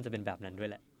ว่ามันจะเป็นแบบนั้นด้วย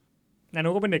แหละนานุ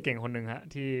ก็เป็นเด็กเก่งคนหนึ่งฮะ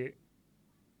ที่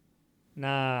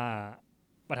น่า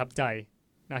ประทับใจ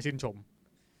น่าชื่นชม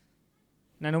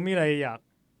นานุมีอะไรอยาก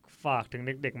ฝากถึงเ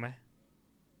ด็กๆไหม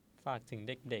ฝากถึง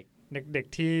เด็ก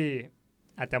ๆที่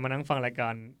อาจจะมานั่งฟังรายกา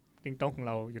รติ๊งต้องของเ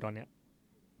ราอยู่ตอนเนี้ย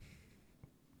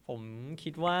ผม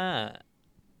คิดว่า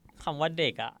คำว่าเด็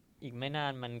กอีกไม่นา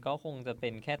นมันก็คงจะเป็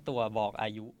นแค่ตัวบอกอา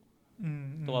ยุ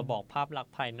ตัวบอกภาพลักษ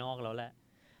ณ์ภายนอกแล้วแหละ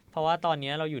เพราะว่าตอน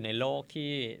นี้เราอยู่ในโลกที่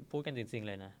พูดกันจริงๆเ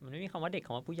ลยนะมันไม่มีคำว่าเด็กค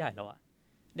ำว่าผู้ใหญ่แล้ว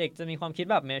เด็กจะมีความคิด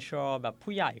แบบ mature แบบ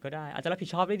ผู้ใหญ่ก็ได้อาจจะรับผิด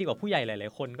ชอบได้ดีกว่าผู้ใหญ่หลา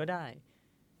ยๆคนก็ได้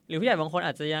หรือผู้ใหญ่บางคนอ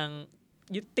าจจะยัง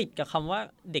ยึดติดกับคำว่า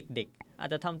เด็กๆอาจ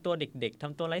จะทำตัวเด็กๆท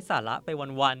ำตัวไร้สาระไป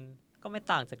วันๆก็ไม่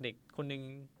ต่างจากเด็กคนนึง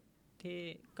ที่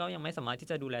ก็ยังไม่สามารถที่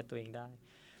จะดูแลตัวเองได้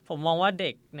ผมมองว่าเ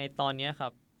ด็กในตอนนี้ครั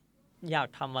บอยาก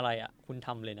ทำอะไรคุณท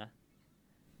ำเลยนะ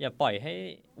อย่าปล่อยให้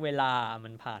เวลามั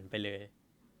นผ่านไปเลย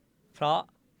เพราะ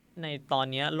ในตอน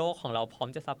นี้โลกของเราพร้อม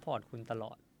จะซัพพอร์ตคุณตล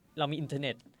อดเรามีอินเทอร์เ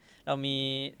น็ตเรามี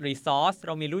รีซอสเ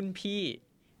รามีรุ่นพี่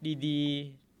ดี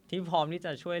ๆที่พร้อมที่จ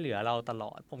ะช่วยเหลือเราตล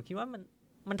อดผมคิดว่า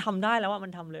มันทำได้แล้วมั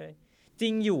นทำเลยจริ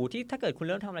งอยู่ที่ถ้าเกิดคุณ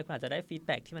เริ่มทำอะไรคุณอาจจะได้ฟีดแ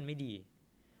บ็กที่มันไม่ดี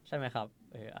ใช่ไหมครับ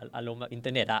อารมณ์แบบอินเทอ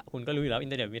ร์เน็ตคุณก็รู้อยู่แล้วอิน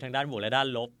เทอร์เน็ตมีทั้งด้านบวกและด้าน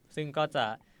ลบซึ่งก็จะ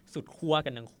สุดขั้วกั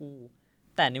นทั้งคู่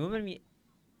แต่ในเมื่อมันมี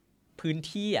พื้น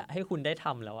ที่ให้คุณได้ท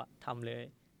ำแล้วทำเลย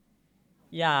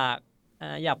อ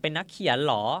ยากเป็นนักเขียน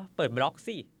หรอเปิดบล็อก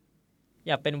สิอ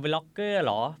ยากเป็นบล็อกเกอร์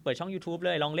หรอเปิดช่อง YouTube เล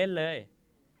ยลองเล่นเลย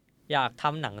อยากท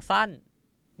ำหนังสั้น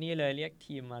นี่เลยเรียก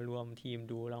ทีมมารวมทีม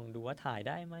ดูลองดูว่าถ่ายไ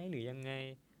ด้ไหมหรือยังไง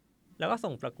แล้วก็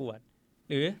ส่งประกวด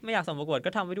หรือไม่อยากส่งประกวดก็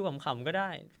ทำไว้ดูขำๆก็ได้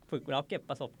ฝึกแล้วเก็บ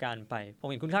ประสบการณ์ไปผม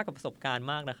เห็นคุณค่ากับประสบการณ์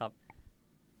มากนะครับ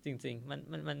จริงๆ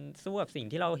มันสู้กับสิ่ง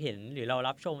ที่เราเห็นหรือเรา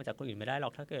รับชมมาจากคนอื่นไม่ได้หรอ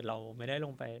กถ้าเกิดเราไม่ได้ล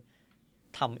งไป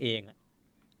ทำเอง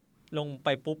ลงไป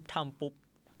ปุ๊บทำปุ๊บ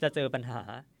จะเจอปัญหา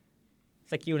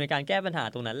สกิลในการแก้ปัญหา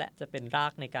ตรงนั้นแหละจะเป็นรา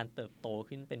กในการเติบโต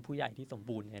ขึ้นเป็นผู้ใหญ่ที่สม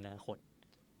บูรณ์ในอนาคต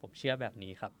ผมเชื่อแบบ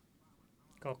นี้ครับ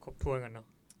ก็ครบถ้วนกันเนาะ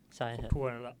ใช่ครบถ้ว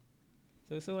นแล้ว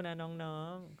สู้ๆนะน้อ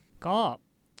งๆก็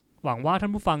หวังว่าท่า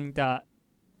นผู้ฟังจะ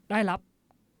ได้รับ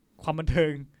ความบันเทิ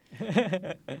ง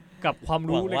กับความ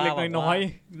รู้เล็กๆน้อย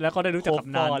ๆแล้วก็ได้รู้จักกับ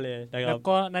นานุแล้ว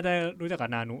ก็น่าจะรู้จักกับ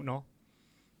นานุเนาะ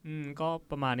ก็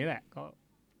ประมาณนี้แหละ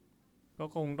ก็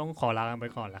คงต้องขอลากันไป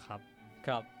ก่อนแหละครับค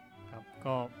รับ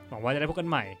ก็หวังว่าจะได้พบกัน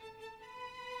ใหม่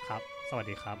ครับสวัส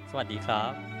ดีครับสวัสดีครั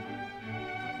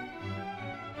บ